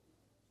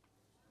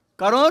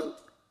 কারণ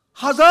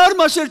হাজার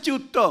মাসের চেয়ে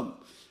উত্তম।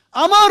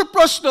 আমার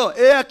প্রশ্ন,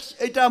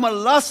 এটা আমার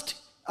লাস্ট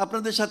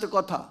আপনাদের সাথে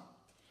কথা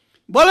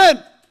বলেন,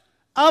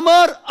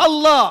 আমার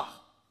আল্লাহ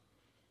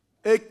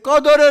এই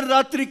কদরের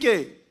রাত্রিকে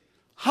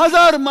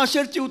হাজার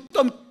মাসের চেয়ে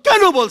উত্তম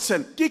কেন বলছেন?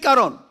 কি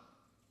কারণ?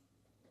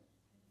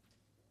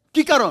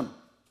 কি কারণ?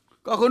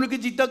 কখনো কি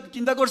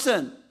চিন্তা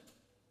করছেন?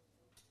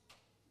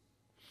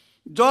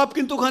 জবাব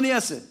কিন্তু ওখানে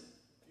আছে।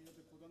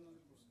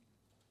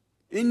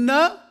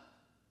 ইন্না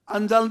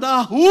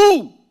আনজালনাহু,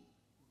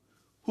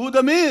 হু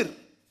দমির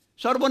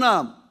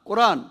সর্বনাম,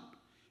 কোরআন।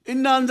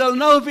 ইন্না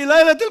আনজালনাহু ফি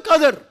লাইলাতুল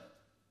কদর,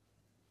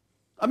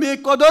 আমি এই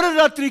কদরের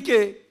রাত্রিকে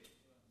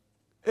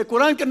এই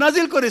কোরআনকে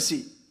নাজিল করেছি।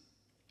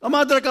 আমা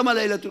আদরাকা মা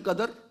লাইলাতুল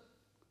কদর,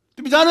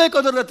 তুমি জানো এই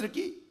কদর রাত্রি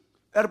কি?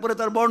 এরপরে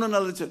তার বর্ণনা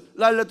রয়েছে,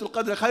 লাইলাতুল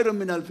কদর খায়রুম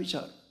মিন আলফি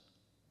শাহর।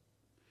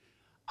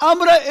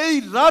 আমরা এই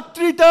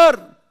রাত্রিটার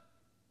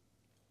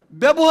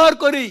ব্যবহার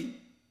করি,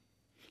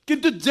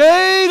 কিন্তু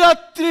যেই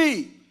রাত্রি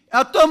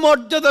এত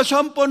মর্যাদা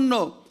সম্পন্ন,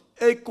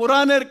 এই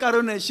কোরআনের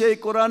কারণে সেই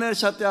কোরআনের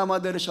সাথে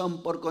আমাদের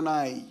সম্পর্ক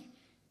নাই।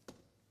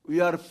 We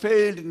are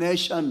field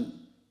nation.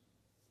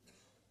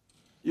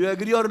 You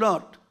agree or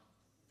not?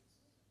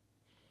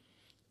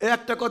 এই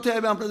একটা কথা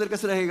আমি আপনাদের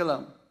কাছে রেখে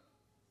গেলাম,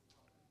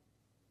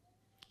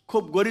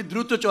 খুব গরিব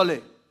দ্রুত চলে।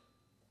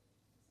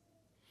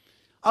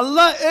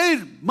 আল্লাহ এই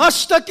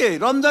মাসটাকে,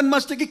 রমজান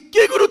মাসটাকে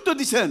কি গুরুত্ব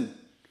দিছেন?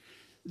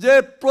 যে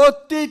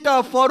প্রতিটা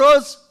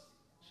ফরজ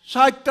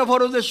 60টা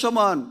ফরজের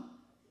সমান,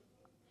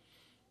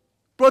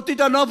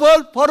 প্রতিটা নফল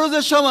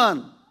ফরজের সমান।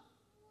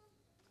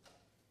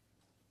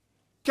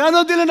 কেন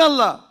দিলেন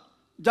আল্লাহ?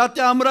 যাতে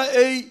আমরা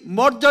এই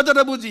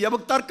মর্যাদাটা বুঝি, এবং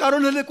তার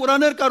কারণ হলে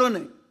কোরআনের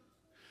কারণে।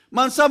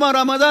 মান সামা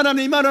রমাদানান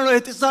ঈমানান ওয়া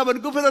ইহতিসাবান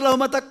গুফিরা লাহু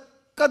মা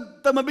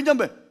তাকাদ্দামা মিন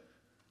যামবিহি,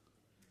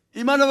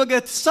 ঈমান এবং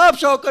ইহতিসাব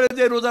সহকারে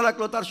যে রোজা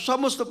রাখলো তার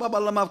সমস্ত পাপ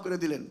আল্লাহ মাফ করে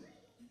দিলেন।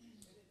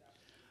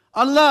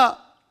 আল্লাহ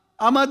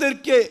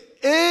আমাদেরকে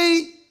এই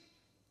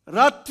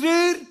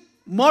রাত্রির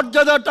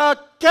মর্যাদাটা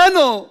কেন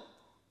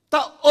তা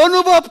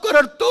অনুভব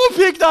করার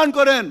তৌফিক দান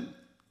করেন।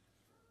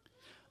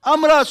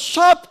 আমরা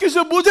সব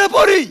কিছু বুঝে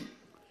পড়ি,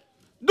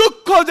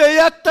 দুঃখ যে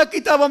একটা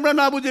কিতাব আমরা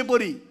না বুঝে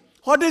পড়ি।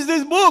 What is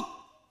this book?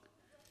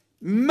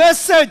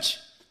 Message,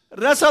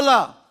 rezala,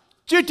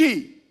 চিঠি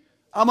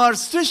আমার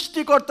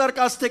সৃষ্টিকর্তার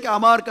কাছ থেকে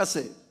আমার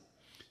কাছে।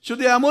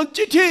 শুধু এমন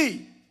চিঠি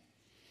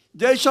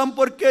যে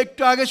সম্পর্কে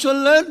একটু আগে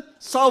শুনলেন,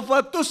 সাউফা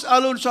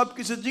তুসআলুন, সব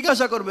কিছু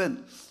জিজ্ঞাসা করবেন।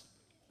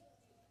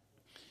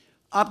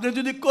 আপনি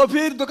যদি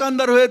কফির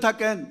দোকানদার হয়ে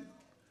থাকেন,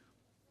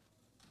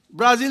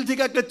 ব্রাজিল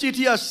থেকে একটা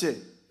চিঠি আসছে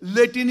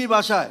লেটিনি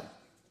ভাষায়,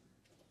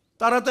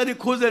 তাড়াতাড়ি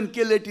খোঁজেন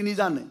কে লেটিনি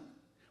জানে,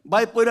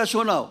 ভাই পয়রা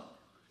শোনাও,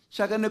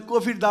 সেখানে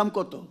কফির দাম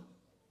কত।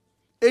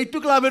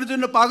 এইটুকু লাভের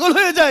জন্য পাগল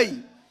হয়ে যাই,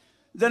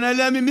 যে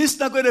নাহলে আমি মিস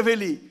না করে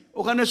ফেলি,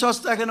 ওখানে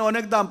সস্তা এখানে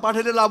অনেক দাম,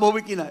 পাঠালে লাভ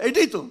হবে কিনা,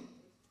 এটাই তো।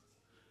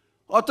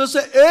 অথচ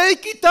এই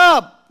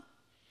কিতাব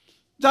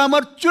যা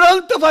আমার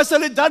চূড়ান্ত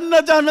ফয়সালা,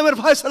 জান্নাত জাহান্নামের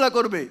ফয়সালা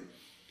করবে,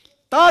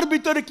 তার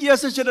ভিতরে কি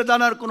আছে সেটা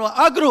জানার কোনো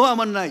আগ্রহ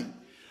আমার নাই।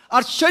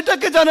 আর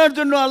সেটাকে জানার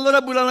জন্য আল্লাহ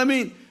রাব্বুল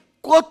আলামিন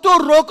কত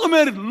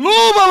রকমের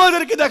লোভ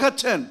আমাদেরকে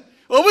দেখাচ্ছেন।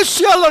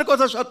 অবশ্যই আল্লাহর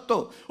কথা সত্য,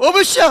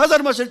 অবশ্যই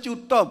হাজার মাসের চেয়ে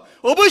উত্তম,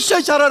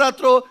 অবশ্যই সারা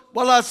রাত্র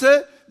বলা আছে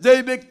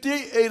যেই ব্যক্তি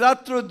এই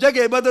রাত্র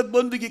জেগে ইবাদত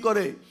বন্দেগী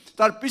করে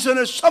তার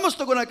পিছনের সমস্ত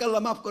গুনাহকে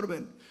আল্লাহ মাফ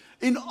করবেন,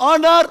 ইন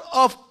অনার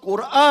অফ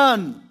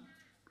কোরআন।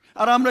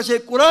 আর আমরা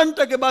সেই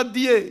কোরআনটাকে বাদ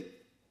দিয়ে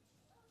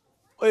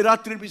ওই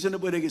রাত্রির পিছনে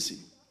পড়ে গেছি।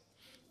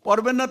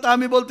 পড়বেন না তা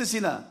আমি বলতেছি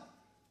না,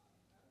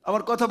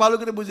 আমার কথা ভালো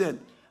করে বুঝেন।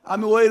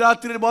 আমি ওই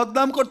রাত্রির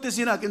বদনাম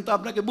করতেছি না, কিন্তু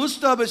আপনাকে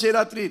বুঝতে হবে সেই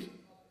রাত্রির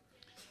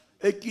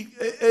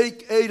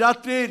এই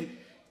রাত্রির,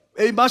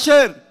 এই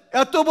মাসের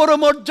এত বড়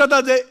মর্যাদা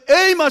যে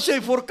এই মাসে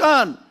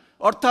ফুরকান,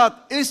 অর্থাৎ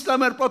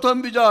ইসলামের প্রথম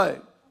বিজয়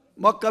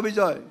মক্কা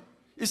বিজয়,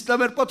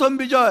 ইসলামের প্রথম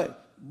বিজয়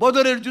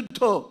বদরের যুদ্ধ,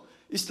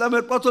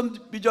 ইসলামের প্রথম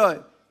বিজয়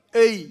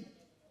এই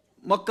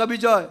মক্কা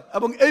বিজয়,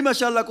 এবং এই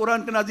মাসে আল্লাহ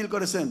কোরআনকে নাজিল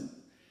করেছেন।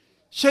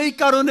 সেই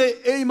কারণে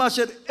এই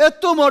মাসের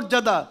এত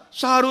মর্যাদা।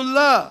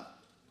 শাহরুল্লাহ,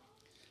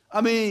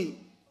 আমি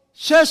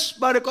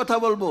শেষবারে কথা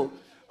বলবো,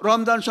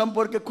 রমজান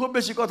সম্পর্কে খুব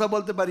বেশি কথা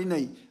বলতে পারি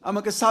নাই,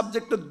 আমাকে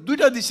সাবজেক্ট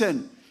দুইটা দিছেন,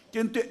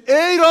 কিন্তু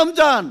এই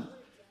রমজান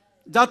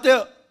যাতে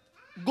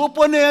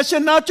গোপনে এসে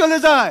না চলে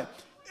যায়,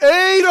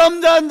 এই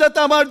রমজান যাতে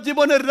আমার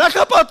জীবনে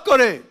রেখাপাত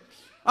করে।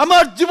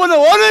 আমার জীবনে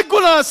অনেক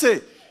গুনাহ আছে,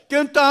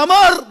 কিন্তু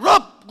আমার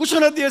রব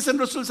ঘোষণা দিয়েছেন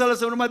রাসূল সাল্লাল্লাহু আলাইহি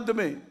ওয়াসাল্লামের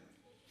মাধ্যমে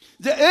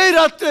যে এই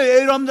রাত্রে,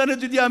 এই রমজানে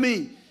যদি আমি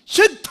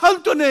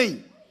সিদ্ধান্ত নেই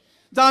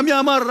যে আমি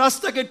আমার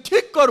রাস্তাকে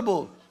ঠিক করব,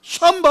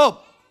 সম্ভব।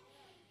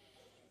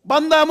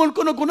 বান্দা এমন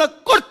কোনো গুনাহ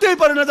করতেই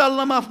পারে না যে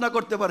আল্লাহ মাফ না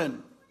করতে পারেন।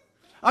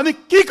 আমি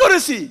কি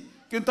করেছি,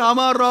 কিন্তু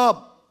আমার রব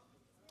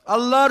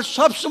আল্লাহর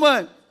সব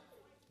সময়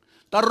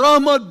তার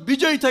রহমত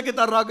বিজয়ী থাকে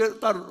তার রাগের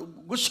তার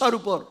গুসার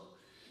উপর।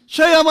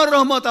 সেই আমার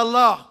রহমত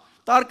আল্লাহ,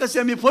 তার কাছে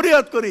আমি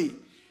ফরিয়াদ করি,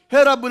 হে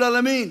রাব্বুল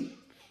আলামিন,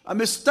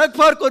 আমি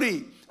ইস্তেগফার করি,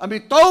 আমি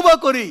তওবা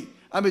করি,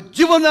 আমি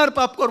জীবনে আর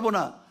পাপ করব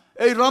না।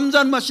 এই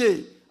রমজান মাসে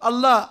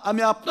আল্লাহ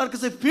আমি আপনার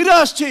কাছে ফিরে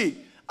আসছি,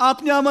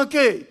 আপনি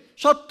আমাকে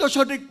সত্য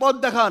সঠিক পথ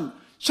দেখান,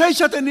 সেই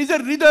সাথে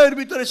নিজের হৃদয়ের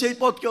ভিতরে সেই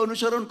পথকে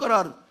অনুসরণ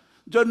করার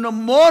জন্য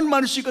মন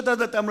মানসিকতা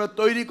যাতে আমরা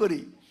তৈরি করি।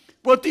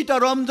 প্রতিটা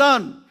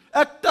রমজান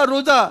একটা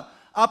রোজা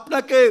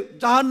আপনাকে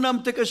জাহান্নাম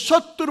থেকে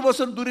 70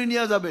 বছর দূরে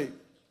নিয়ে যাবে।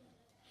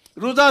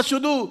 রোজা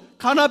শুধু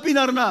খানা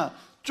পিনার না,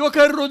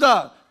 চোখের রোজা,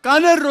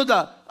 কানের রোজা।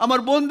 আমার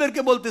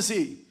বোনদেরকে বলতেছি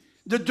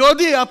যে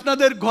যদি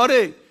আপনাদের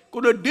ঘরে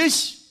কোনো ডিশ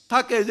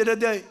থাকে যেটা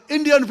দিয়ে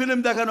ইন্ডিয়ান ফিল্ম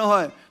দেখানো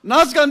হয়,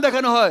 নাচ গান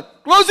দেখানো হয়,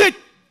 ক্লোজ ইট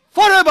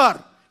ফরএভার,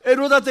 এই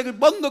রোজা থেকে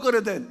বন্ধ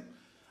করে দেন।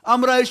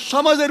 আমরা এই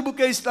সমাজের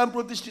বুকে ইসলাম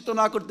প্রতিষ্ঠিত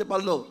না করতে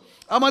পারলো,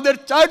 আমাদের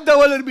 4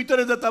 দেওয়ালের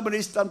ভিতরে যাতে আমরা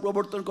ইসলাম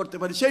প্রবর্তন করতে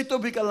পারি, সেই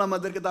তৌফিক আল্লাহ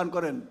আমাদেরকে দান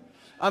করেন।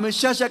 আমি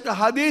শেষ একটা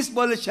হাদিস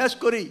বলে শেষ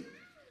করি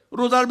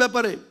রোজার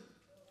ব্যাপারে।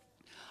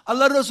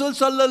 আল্লাহর রসুল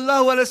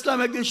সাল্লাল্লাহু আলাইহি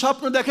ওয়াসাল্লাম একদিন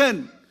স্বপ্ন দেখেন,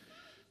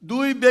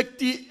 2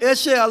 ব্যক্তি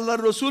এসে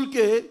আল্লাহর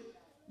রসুলকে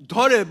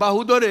ধরে,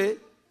 বাহু ধরে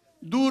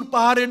দূর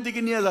পাহাড়ের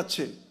দিকে নিয়ে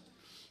যাচ্ছে।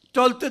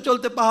 চলতে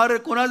চলতে পাহাড়ের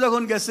কোনা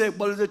যখন গেছে,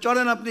 বলে যে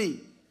চলেন আপনি।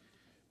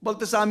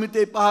 বলতেছে আমি তো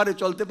এই পাহাড়ে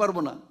চলতে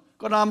পারবো না,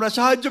 কারণ আমরা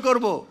সাহায্য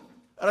করব।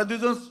 এরা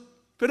 2জন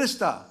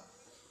ফেরেশতা।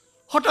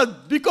 হঠাৎ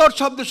বিকট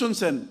শব্দ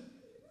শুনছেন,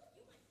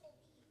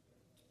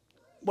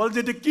 বলে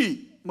যে এটা কি?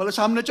 বলে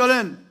সামনে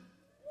চলেন।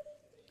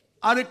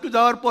 আর একটু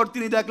যাওয়ার পর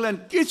তিনি দেখলেন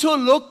কিছু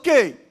লোককে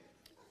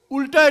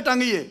উল্টায়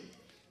টাঙিয়ে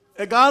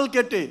গাল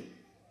কেটে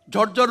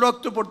ঝরঝর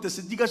রক্ত পড়তেছে।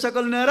 জিজ্ঞাসা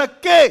করলেন এরা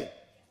কে,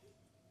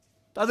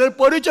 তাদের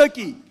পরিচয়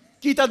কি,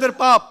 কি তাদের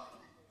পাপ?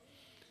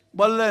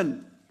 বললেন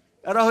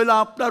এরা হইল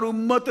আপনার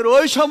উম্মতের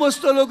ওই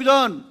সমস্ত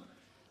লোকজন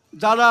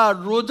যারা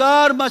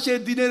রোজার মাসে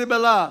দিনের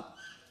বেলা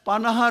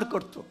পানাহার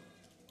করত।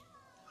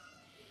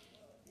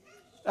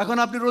 এখন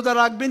আপনি রোজা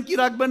রাখবেন কি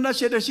রাখবেন না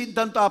সেটা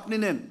সিদ্ধান্ত আপনি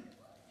নেন।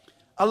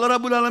 আল্লাহ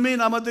রাব্বুল আলামিন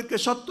আমাদেরকে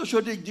সত্য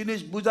সঠিক জিনিস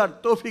বুঝার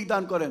তৌফিক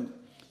দান করেন।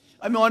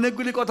 আমি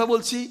অনেকগুলি কথা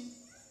বলছি,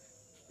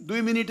 2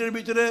 মিনিটের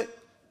ভিতরে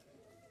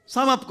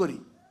সাম আপ করি।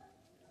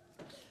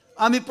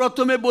 আমি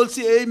প্রথমে বলছি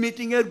এই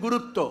মিটিংয়ের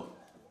গুরুত্ব।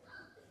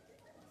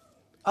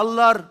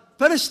 আল্লাহর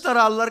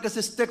ফেরেশতারা আল্লাহর কাছে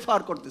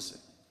ইস্তেগফার করতেছে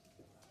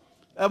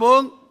এবং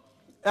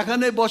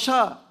এখানে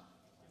বসা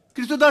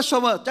কৃতদাস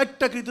সমাজ,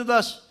 4টা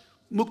কৃতদাস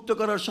মুক্ত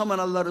করার সমান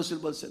আল্লাহ রসুল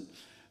বলছেন।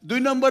 2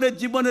 নম্বরে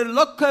জীবনের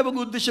লক্ষ্য এবং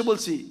উদ্দেশ্যে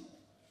বলছি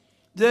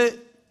যে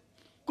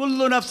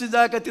কুল্লু নাফসি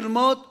যায়কাতুল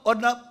মউত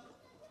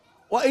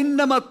ওয়া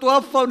ইন্নামা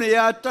তুওয়াফাউনা,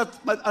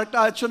 একটা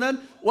আয়াত শোনেন,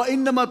 ওয়া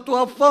ইন্নামা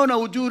তুওয়াফাউনা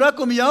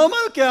উজুরাকুম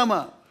ইয়াওমাল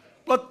কিয়ামা,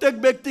 প্রত্যেক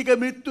ব্যক্তিকে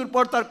মৃত্যুর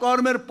পর তার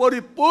কর্মের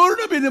পরিপূর্ণ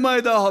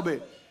বিনিময় দেওয়া হবে।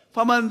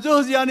 ফামান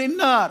যুহজিয়া আনিন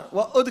নার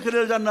ওয়া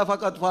উদখিলাল জান্নাহ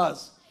ফাকাদ ফাজ,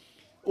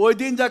 ওই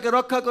দিন যাকে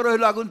রক্ষা করা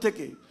হইল আগুন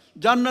থেকে,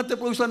 জান্নাতে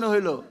পৌঁছানো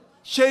হইল,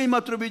 সেই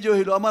মাত্র বিজয়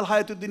হইল। আমার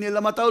হায়াতুদ দুনিয়া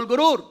ইল্লা মাতাউল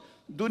গুরুর,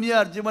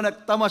 দুনিয়ার জীবন এক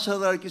তামাশা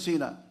আর কিছুই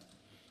না।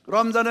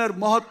 রমজানের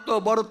মহত্ব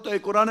বরত্ব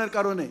এই কোরআনের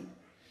কারণে।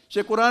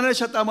 সে কোরআনের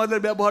সাথে আমাদের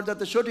ব্যবহার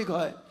যাতে সঠিক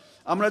হয়,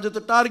 আমরা যত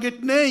টার্গেট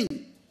নেই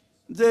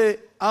যে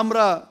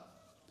আমরা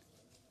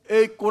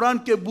এই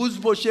কোরআনকে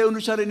বুঝবো, সে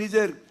অনুসারে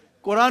নিজের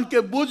কোরআনকে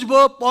বুঝবো,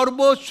 পড়ব,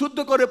 শুদ্ধ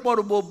করে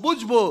পড়ব,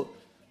 বুঝবো,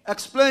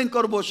 এক্সপ্লেইন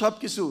করব সব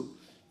কিছু,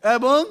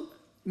 এবং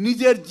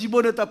নিজের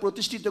জীবনে তা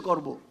প্রতিষ্ঠিত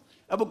করব।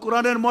 এবং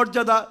কোরআনের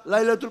মর্যাদা,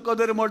 লাইলাতুল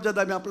কদরের মর্যাদা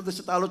আমি আপনাদের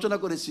সাথে আলোচনা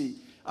করেছি।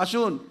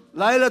 আসুন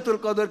লাইলাতুল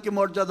কদরকে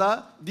মর্যাদা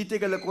দিতে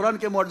গেলে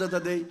কোরআনকে মর্যাদা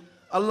দেই।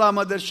 আল্লাহ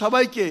আমাদের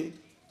সবাইকে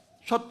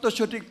সত্য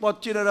সঠিক পথ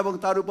চিনার এবং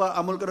তার উপর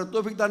আমল করার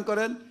তৌফিক দান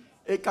করেন।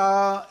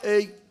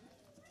 এই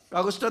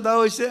কাগজটা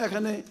দেওয়া হয়েছে,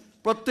 এখানে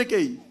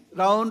প্রত্যেকেই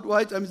রাউন্ড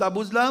ওয়াইজ আমি যা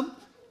বুঝলাম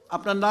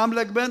আপনার নাম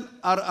লিখবেন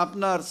আর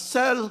আপনার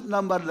সেল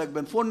নাম্বার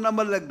লিখবেন, ফোন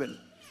নাম্বার লিখবেন,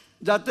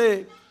 যাতে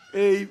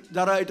এই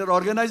যারা এটার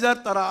অর্গানাইজার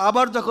তারা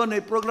আবার যখন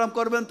এই প্রোগ্রাম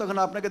করবেন তখন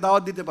আপনাকে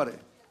দাওয়াত দিতে পারে,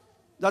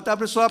 যাতে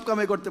আপনি সওয়াব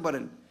কামাই করতে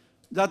পারেন,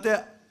 যাতে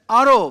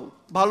আরও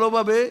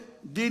ভালোভাবে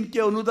দিনকে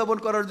অনুধাবন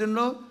করার জন্য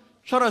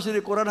সরাসরি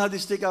কোরআন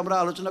হাদিস থেকে আমরা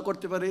আলোচনা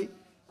করতে পারি।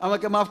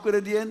 আমাকে মাফ করে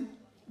দিয়েন,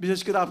 বিশেষ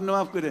করে আপনি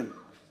মাফ করেন।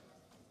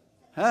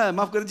 হ্যাঁ,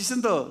 মাফ করে দিচ্ছেন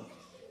তো?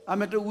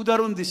 আমি একটা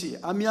উদাহরণ দিছি,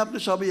 আমি আপনি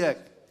সবই এক।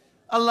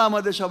 আল্লাহ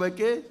আমাদের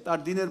সবাইকে তার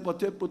দিনের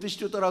পথে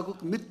প্রতিষ্ঠিত রাখুক,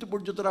 মৃত্যু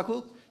পর্যন্ত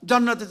রাখুক,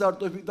 জান্নাতে যাওয়ার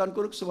তৌফিক দান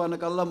করুক।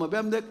 সুবহানাকা আল্লাহুম্মা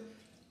বিহামদিক,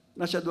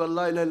 নাশহাদু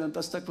আল্লা ইলাহা ইল্লা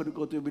আনতা আস্তাগফিরুকা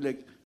ওয়া আতুবু ইলাইক।